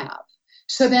what we have.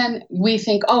 So then we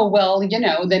think, oh, well,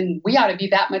 then we ought to be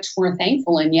that much more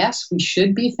thankful. And yes, we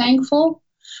should be thankful.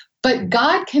 But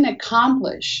God can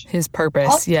accomplish His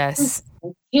purpose, yes.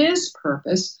 His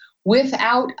purpose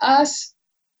without us.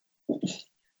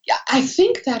 I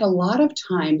think that a lot of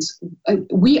times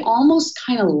we almost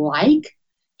kind of like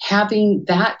having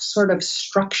that sort of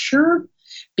structure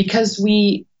because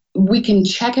we can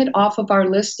check it off of our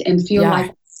list and feel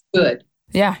like it's good.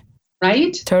 Yeah.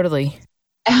 Right? Totally.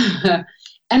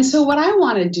 And so what I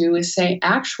want to do is say,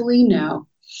 actually, no.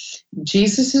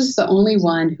 Jesus is the only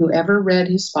one who ever read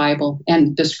his Bible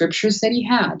and the scriptures that he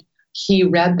had. He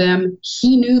read them.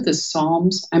 He knew the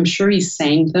Psalms. I'm sure he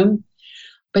sang them.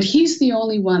 But he's the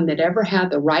only one that ever had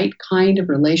the right kind of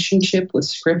relationship with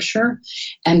Scripture.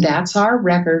 And that's our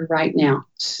record right now.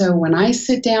 So when I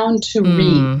sit down to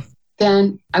read,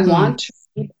 then I want to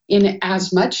read in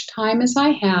as much time as I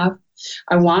have.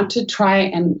 I want to try,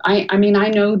 and I mean, I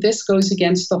know this goes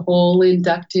against the whole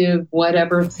inductive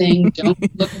whatever thing. Don't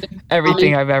look at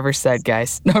everything I've ever said,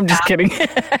 guys. No, I'm just kidding.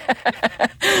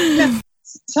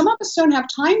 Some of us don't have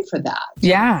time for that.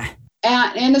 Yeah.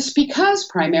 And it's because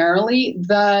primarily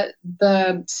the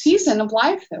season of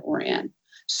life that we're in.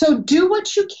 So do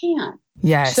what you can.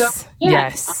 Yes. So,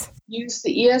 yes. Use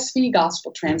the ESV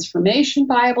Gospel Transformation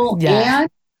Bible, yeah. and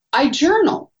I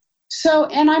journal. So,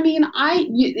 and I mean,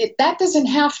 that doesn't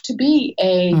have to be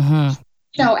a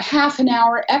half an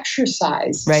hour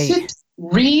exercise. Right.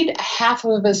 Read half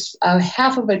of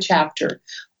a chapter.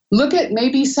 Look at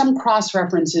maybe some cross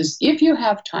references if you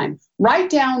have time. Write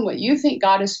down what you think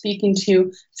God is speaking to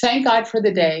you. Thank God for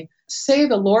the day. Say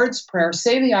the Lord's Prayer.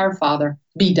 Say the Our Father.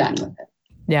 Be done with it.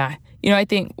 Yeah. I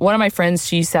think one of my friends,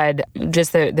 she said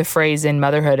just the phrase in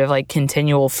motherhood of like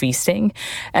continual feasting.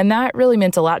 And that really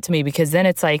meant a lot to me because then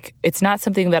it's like, it's not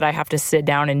something that I have to sit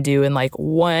down and do in like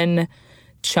one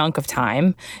chunk of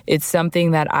time. It's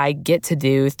something that I get to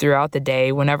do throughout the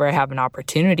day whenever I have an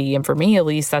opportunity. And for me, at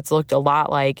least, that's looked a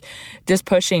lot like just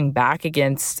pushing back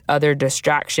against other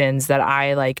distractions that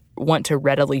I like want to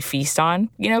readily feast on,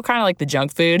 kind of like the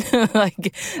junk food,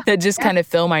 like that just kind of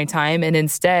fill my time. And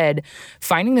instead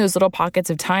finding those little pockets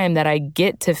of time that I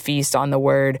get to feast on the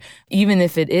word, even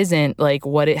if it isn't like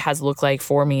what it has looked like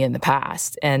for me in the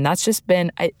past. And that's just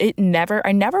been, I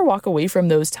never walk away from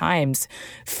those times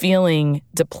feeling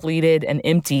depleted and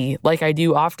empty like I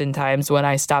do oftentimes when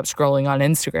I stop scrolling on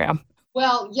Instagram.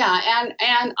 Well, yeah,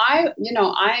 and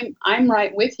I'm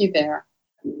right with you there.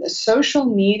 The social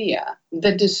media,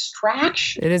 the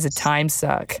distraction. It is a time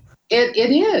suck. It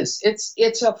is.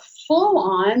 It's a full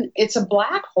on. It's a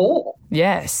black hole.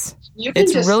 Yes,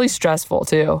 it's really stressful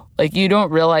too. Like you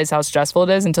don't realize how stressful it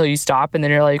is until you stop, and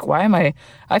then you're like, "Why am I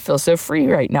feel so free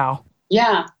right now?"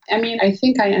 Yeah, I mean, I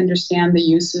think I understand the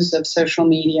uses of social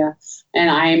media, and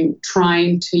I'm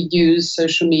trying to use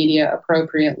social media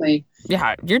appropriately.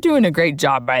 Yeah, you're doing a great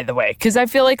job, by the way, because I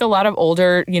feel like a lot of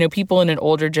older, people in an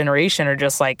older generation are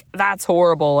just like, that's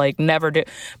horrible, like never do.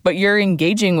 But you're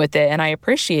engaging with it, and I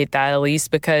appreciate that, Elyse,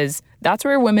 because that's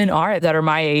where women are that are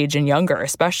my age and younger,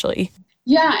 especially.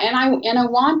 Yeah, and I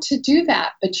want to do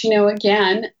that, but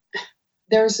again,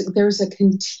 there's a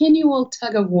continual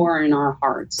tug of war in our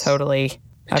hearts. Totally,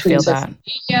 I feel that.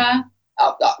 Yeah,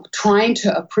 trying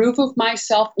to approve of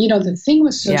myself. The thing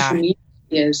with social media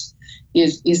is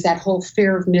that whole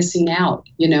fear of missing out,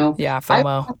 Yeah,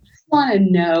 FOMO. I want to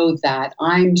know that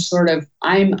I'm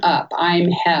up,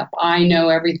 I'm hep, I know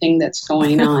everything that's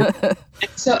going on.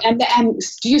 So, and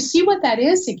do you see what that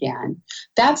is again?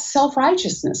 That's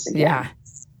self-righteousness again.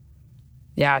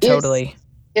 Yeah, totally.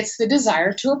 It's the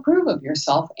desire to approve of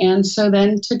yourself. And so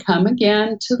then to come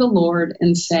again to the Lord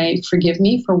and say, forgive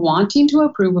me for wanting to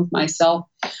approve of myself.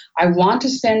 I want to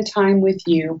spend time with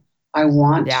you. I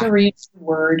want to read the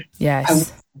word. Yes. I want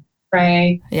to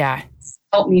pray. Yeah.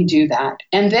 Help me do that.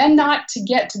 And then not to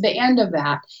get to the end of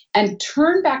that and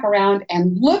turn back around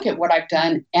and look at what I've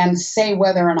done and say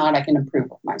whether or not I can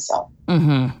approve of myself.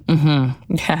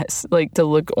 Yes. Like to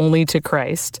look only to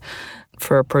Christ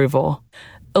for approval.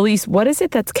 Elyse, what is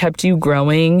it that's kept you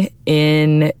growing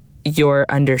in your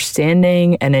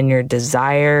understanding and in your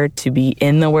desire to be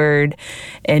in the Word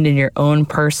and in your own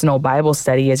personal Bible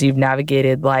study as you've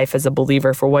navigated life as a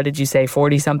believer for, what did you say,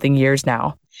 40-something years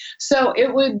now? So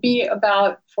it would be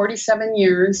about 47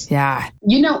 years. Yeah.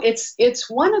 It's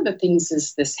one of the things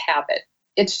is this habit.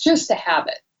 It's just a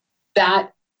habit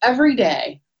that every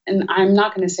day, and I'm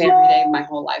not going to say every day of my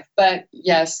whole life, but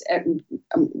yes,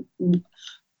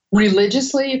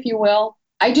 religiously, if you will,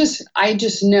 I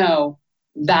just know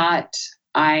that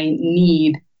I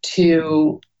need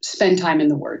to spend time in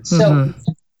the Word. So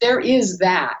there is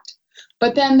that.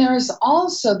 But then there's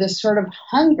also this sort of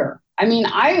hunger. I mean,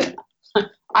 I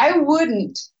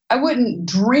wouldn't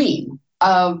dream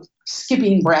of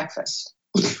skipping breakfast.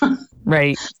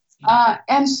 Right.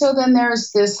 And so then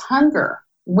there's this hunger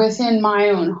within my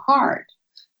own heart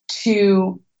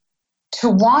to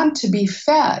want to be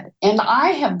fed. And I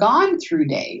have gone through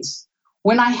days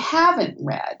when I haven't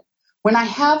read, when I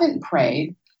haven't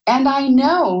prayed, and I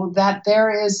know that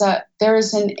there is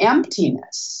an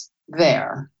emptiness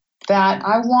there that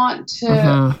I want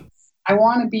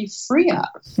to be free of.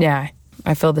 Yeah,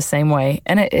 I feel the same way.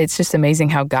 And it's just amazing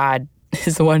how God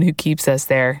is the one who keeps us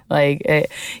there. Like,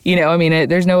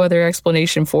 there's no other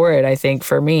explanation for it, I think,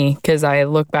 for me, because I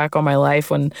look back on my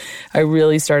life when I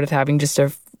really started having just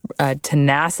a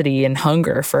tenacity and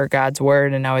hunger for God's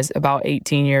word. And I was about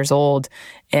 18 years old.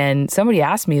 And somebody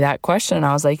asked me that question. And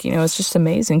I was like, it's just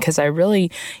amazing because I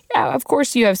really, of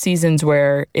course you have seasons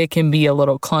where it can be a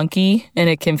little clunky and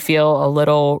it can feel a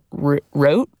little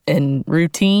rote and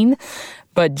routine.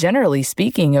 But generally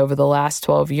speaking, over the last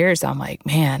 12 years, I'm like,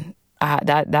 man,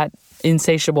 that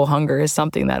insatiable hunger is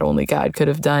something that only God could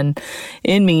have done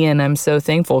in me. And I'm so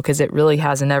thankful because it really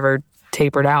hasn't ever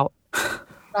tapered out.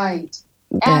 Right.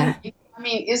 And I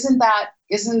mean, isn't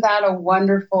that a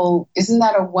wonderful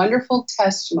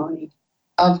testimony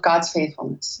of God's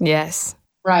faithfulness? Yes.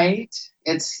 Right?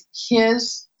 It's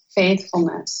His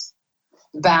faithfulness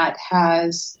that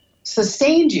has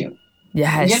sustained you.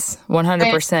 Yes,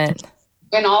 100%.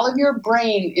 When all of your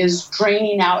brain is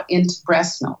draining out into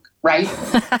breast milk, right?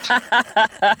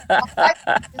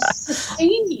 It's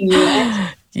sustaining you.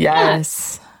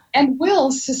 Yes. And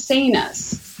will sustain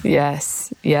us.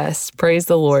 Yes. Praise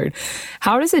the Lord.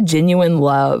 How does a genuine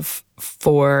love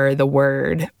for the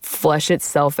word flesh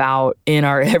itself out in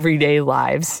our everyday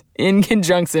lives in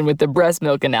conjunction with the breast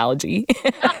milk analogy?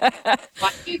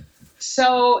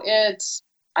 So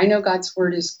I know God's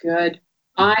word is good.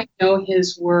 I know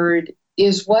His word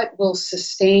is what will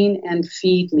sustain and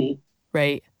feed me.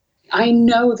 Right. I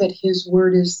know that His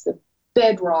word is the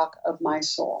bedrock of my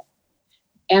soul.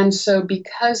 And so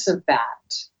because of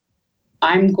that,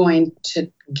 I'm going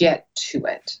to get to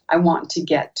it. I want to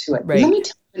get to it. Right. Let me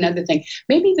tell you another thing.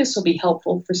 Maybe this will be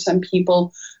helpful for some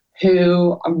people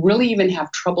who really even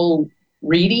have trouble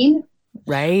reading.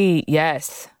 Right.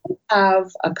 Yes. I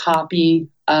have a copy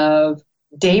of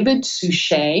David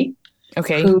Suchet.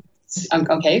 Okay.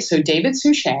 So David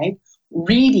Suchet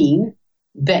reading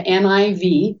the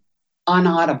NIV on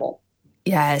Audible.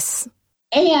 Yes.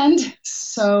 And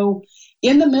so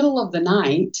in the middle of the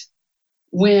night,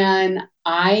 when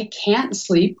I can't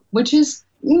sleep, which is,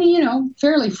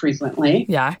 fairly frequently.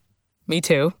 Yeah, me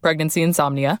too. Pregnancy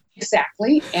insomnia.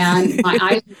 Exactly. And my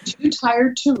eyes are too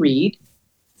tired to read.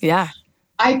 Yeah.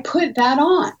 I put that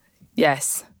on.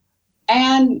 Yes.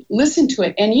 And listen to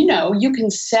it. And, you can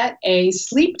set a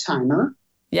sleep timer.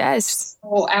 Yes.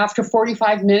 So after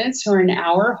 45 minutes or an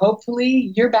hour,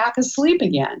 hopefully you're back asleep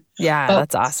again. Yeah, but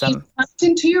that's awesome. What's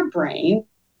into your brain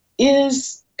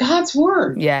is God's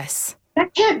word. Yes.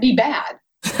 That can't be bad.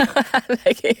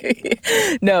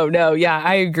 No. Yeah,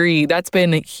 I agree. That's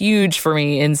been huge for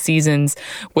me in seasons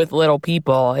with little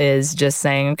people, is just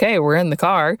saying, okay, we're in the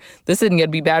car. This isn't going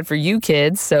to be bad for you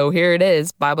kids. So here it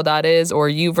is, Bible.is or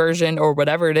YouVersion or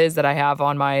whatever it is that I have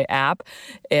on my app,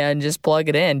 and just plug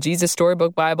it in. Jesus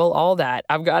Storybook Bible, all that.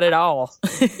 I've got it all.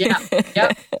 Yeah.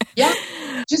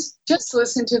 Just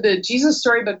listen to the Jesus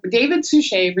Storybook. David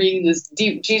Suchet reading this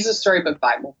Jesus Storybook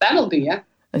Bible. That'll do you.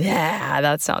 Yeah,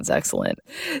 that sounds excellent.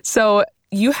 So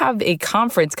you have a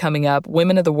conference coming up,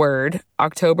 Women of the Word,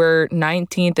 October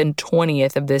 19th and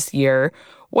 20th of this year.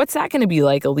 What's that going to be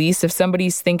like, Elyse, if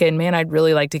somebody's thinking, man, I'd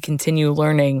really like to continue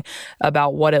learning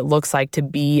about what it looks like to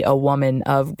be a woman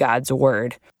of God's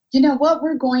Word? What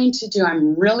we're going to do,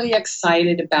 I'm really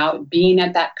excited about being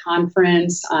at that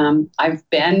conference. I've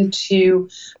been to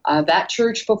that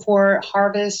church before,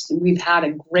 Harvest. We've had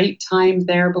a great time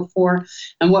there before.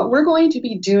 And what we're going to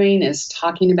be doing is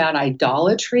talking about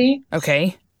idolatry.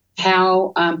 Okay.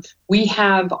 How we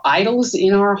have idols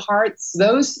in our hearts,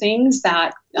 those things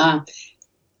that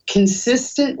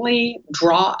consistently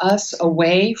draw us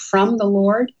away from the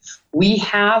Lord. We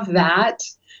have that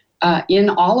in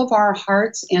all of our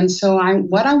hearts. And so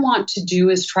what I want to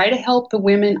do is try to help the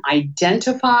women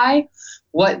identify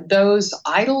what those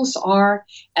idols are,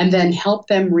 and then help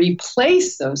them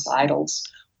replace those idols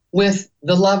with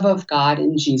the love of God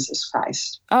in Jesus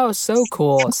Christ. Oh, so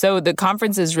cool. So the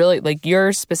conference is really, like,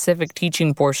 your specific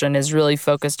teaching portion is really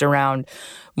focused around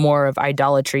more of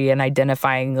idolatry and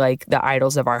identifying, like, the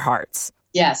idols of our hearts.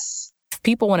 Yes. If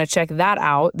people want to check that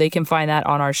out, they can find that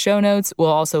on our show notes. We'll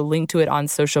also link to it on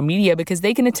social media because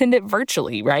they can attend it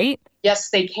virtually, right? Yes,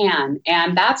 they can.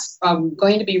 And that's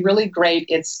going to be really great.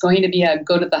 It's going to be a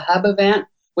Go to the Hub event,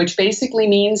 which basically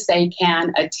means they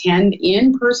can attend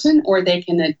in person or they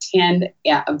can attend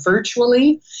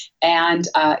virtually. And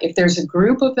if there's a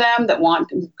group of them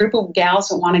group of gals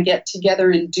that want to get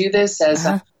together and do this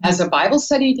as a Bible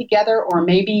study together, or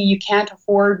maybe you can't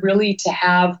afford really to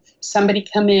have somebody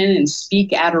come in and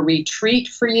speak at a retreat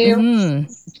for you,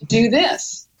 do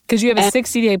this. Because you have a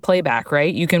 60-day playback,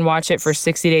 right? You can watch it for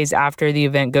 60 days after the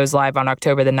event goes live on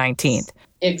October the 19th.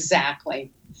 Exactly.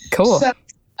 Cool. So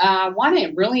I want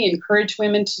to really encourage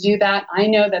women to do that. I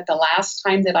know that the last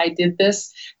time that I did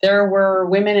this, there were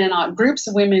groups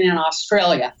of women in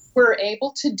Australia who were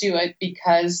able to do it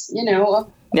because,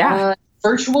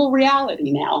 virtual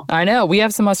reality now. I know. We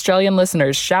have some Australian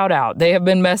listeners. Shout out. They have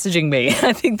been messaging me.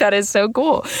 I think that is so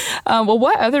cool. Well,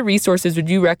 what other resources would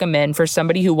you recommend for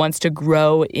somebody who wants to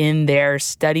grow in their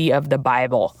study of the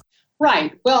Bible?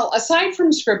 Right. Well, aside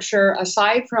from Scripture,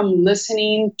 aside from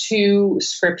listening to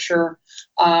Scripture,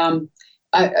 a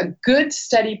good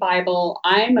study Bible,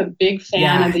 I'm a big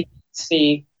fan of the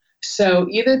ESV. So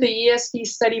either the ESV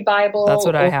Study Bible. That's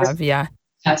what I have, yeah.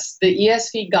 Yes, the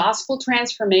ESV Gospel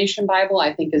Transformation Bible,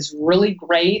 I think, is really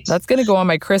great. That's going to go on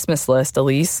my Christmas list,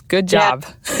 Elyse. Good job.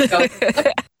 So,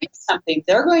 something.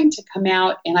 They're going to come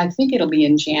out, and I think it'll be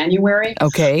in January.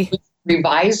 Okay.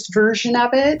 Revised version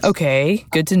of it. Okay,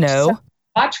 good to know. So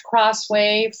watch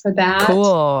Crossway for that.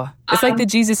 Cool. It's like the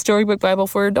Jesus Storybook Bible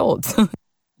for adults.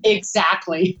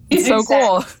 Exactly. It's so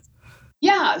cool.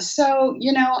 Yeah. So,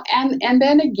 and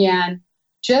then again,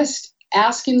 just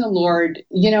asking the Lord,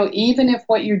 even if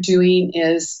what you're doing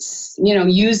is,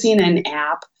 using an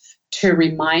app to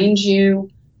remind you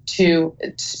to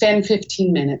spend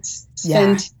 15 minutes,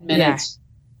 spend 10 minutes,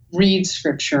 read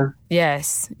Scripture.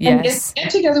 Yes. And get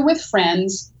together with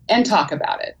friends and talk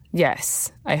about it.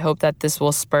 Yes. I hope that this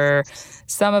will spur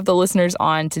some of the listeners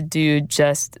on to do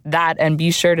just that. And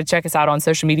be sure to check us out on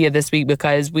social media this week,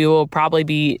 because we will probably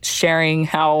be sharing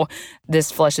how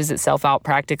this fleshes itself out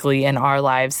practically in our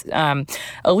lives.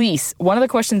 Elyse, one of the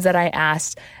questions that I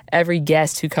asked every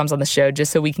guest who comes on the show,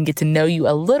 just so we can get to know you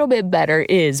a little bit better,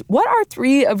 is what are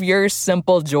 3 of your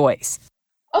simple joys?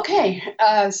 Okay.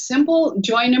 Simple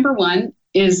joy number 1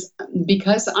 is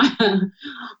because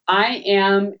I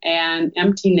am an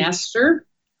empty nester.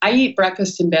 I eat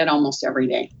breakfast in bed almost every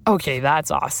day. Okay,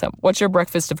 that's awesome. What's your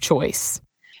breakfast of choice?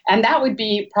 And that would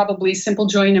be probably simple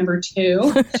joy number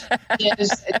 2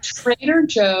 is Trader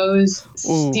Joe's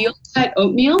steel cut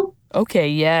oatmeal. Okay,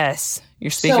 yes.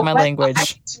 You're speaking my language.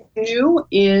 What I do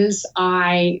is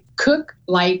I cook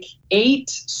like 8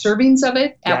 servings of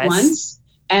it at once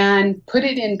and put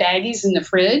it in baggies in the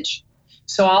fridge.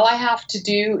 So all I have to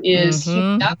do is heat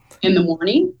it up in the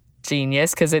morning.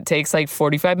 Genius, because it takes like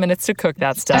 45 minutes to cook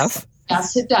that stuff.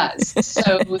 Yes, it does.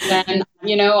 So then,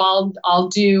 I'll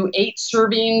do 8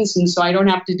 servings, and so I don't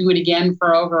have to do it again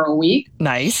for over a week.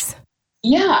 Nice.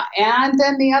 Yeah, and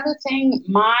then the other thing,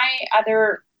 my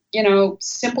other,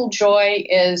 simple joy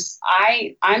is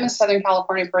I'm a Southern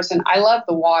California person. I love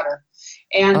the water.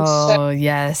 And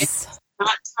yes. It's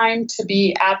not time to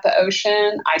be at the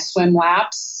ocean. I swim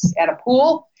laps at a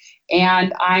pool,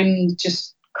 and I'm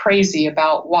just crazy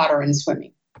about water and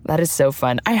swimming. That is so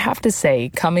fun. I have to say,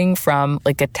 coming from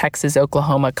like a Texas,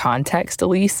 Oklahoma context,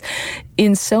 Elyse,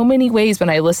 in so many ways,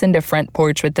 when I listen to Front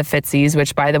Porch with the Fitzies,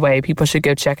 which, by the way, people should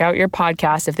go check out your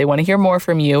podcast if they want to hear more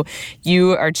from you.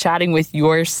 You are chatting with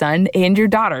your son and your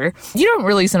daughter. You don't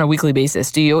release on a weekly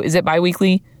basis, do you? Is it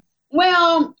bi-weekly?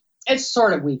 Well, it's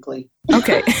sort of weekly.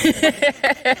 Okay.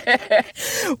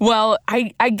 Well,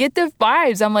 I get the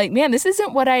vibes. I'm like, man, this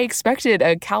isn't what I expected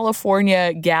a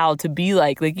California gal to be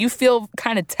like. Like, you feel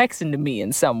kind of Texan to me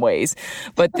in some ways.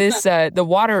 But this the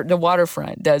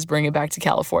waterfront does bring it back to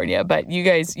California. But you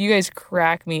guys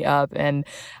crack me up, and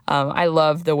I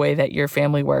love the way that your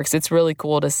family works. It's really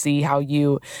cool to see how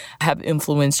you have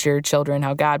influenced your children,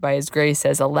 how God by his grace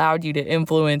has allowed you to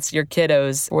influence your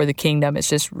kiddos for the kingdom. It's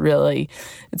just really,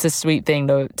 it's a sweet thing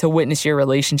to witness your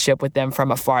relationship with them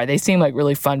from afar. They seem like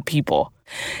really fun people.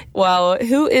 Well,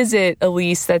 who is it,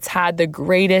 Elyse, that's had the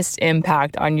greatest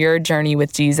impact on your journey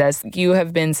with Jesus? You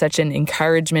have been such an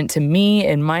encouragement to me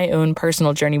in my own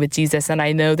personal journey with Jesus, and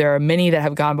I know there are many that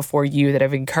have gone before you that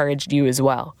have encouraged you as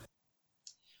well.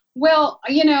 Well,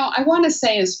 I want to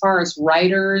say, as far as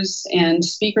writers and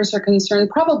speakers are concerned,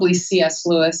 probably C.S.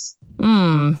 Lewis.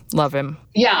 Love him.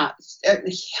 Yeah.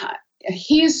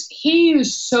 He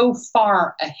is so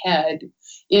far ahead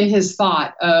in his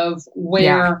thought of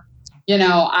where,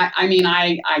 I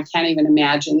can't even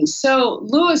imagine. So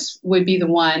Lewis would be the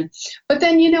one. But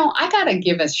then, I got to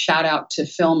give a shout out to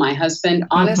Phil, my husband.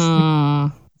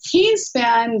 Honestly, he's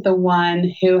been the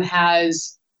one who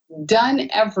has done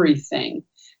everything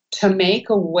to make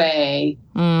a way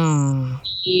to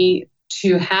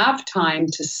have time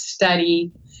to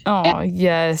study. Oh,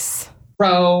 yes.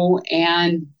 Grow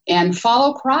and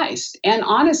follow Christ. And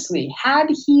honestly, had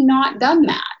he not done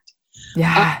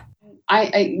that,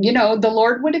 the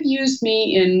Lord would have used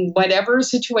me in whatever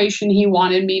situation he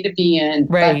wanted me to be in.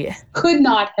 Right. But could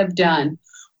not have done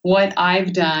what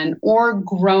I've done or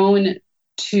grown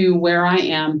to where I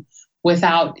am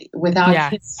without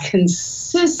his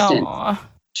consistent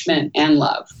encouragement and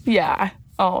love. Yeah.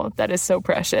 Oh, that is so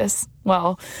precious.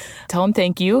 Well, tell him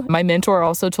thank you. My mentor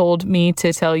also told me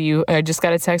to tell you, I just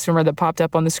got a text from her that popped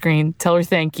up on the screen. Tell her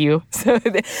thank you.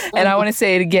 And I want to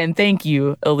say it again. Thank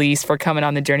you, Elyse, for coming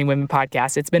on the Journey Women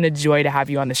podcast. It's been a joy to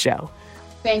have you on the show.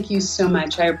 Thank you so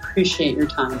much. I appreciate your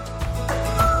time.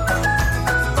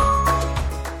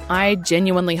 I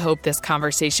genuinely hope this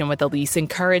conversation with Elyse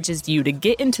encourages you to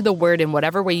get into the Word in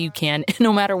whatever way you can,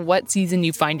 no matter what season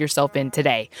you find yourself in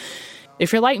today.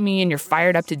 If you're like me and you're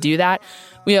fired up to do that,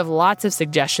 we have lots of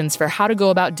suggestions for how to go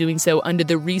about doing so under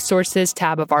the resources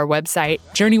tab of our website,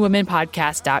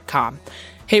 journeywomenpodcast.com.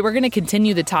 Hey, we're going to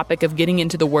continue the topic of getting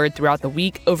into the Word throughout the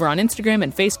week over on Instagram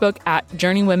and Facebook at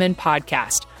Journey Women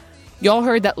Podcast. Y'all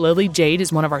heard that Lily Jade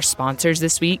is one of our sponsors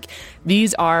this week.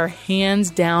 These are hands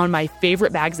down my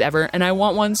favorite bags ever, and I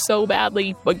want one so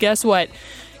badly. But guess what?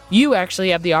 You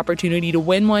actually have the opportunity to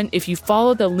win one if you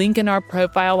follow the link in our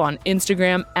profile on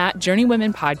Instagram at Journey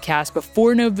Women Podcast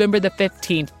before November the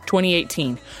 15th,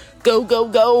 2018. Go, go,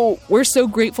 go! We're so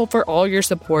grateful for all your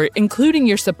support, including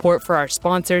your support for our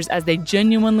sponsors as they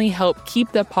genuinely help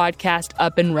keep the podcast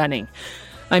up and running.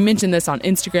 I mentioned this on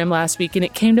Instagram last week, and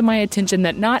it came to my attention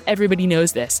that not everybody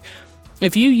knows this.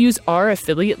 If you use our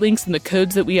affiliate links and the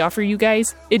codes that we offer you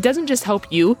guys, it doesn't just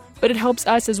help you, but it helps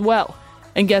us as well.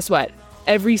 And guess what?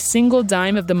 Every single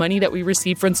dime of the money that we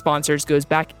receive from sponsors goes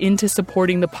back into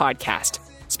supporting the podcast.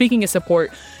 Speaking of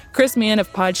support, Chris Mann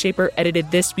of Podshaper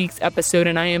edited this week's episode,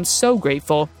 and I am so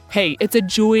grateful. Hey, it's a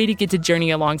joy to get to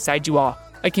journey alongside you all.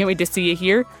 I can't wait to see you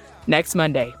here next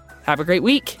Monday. Have a great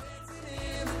week.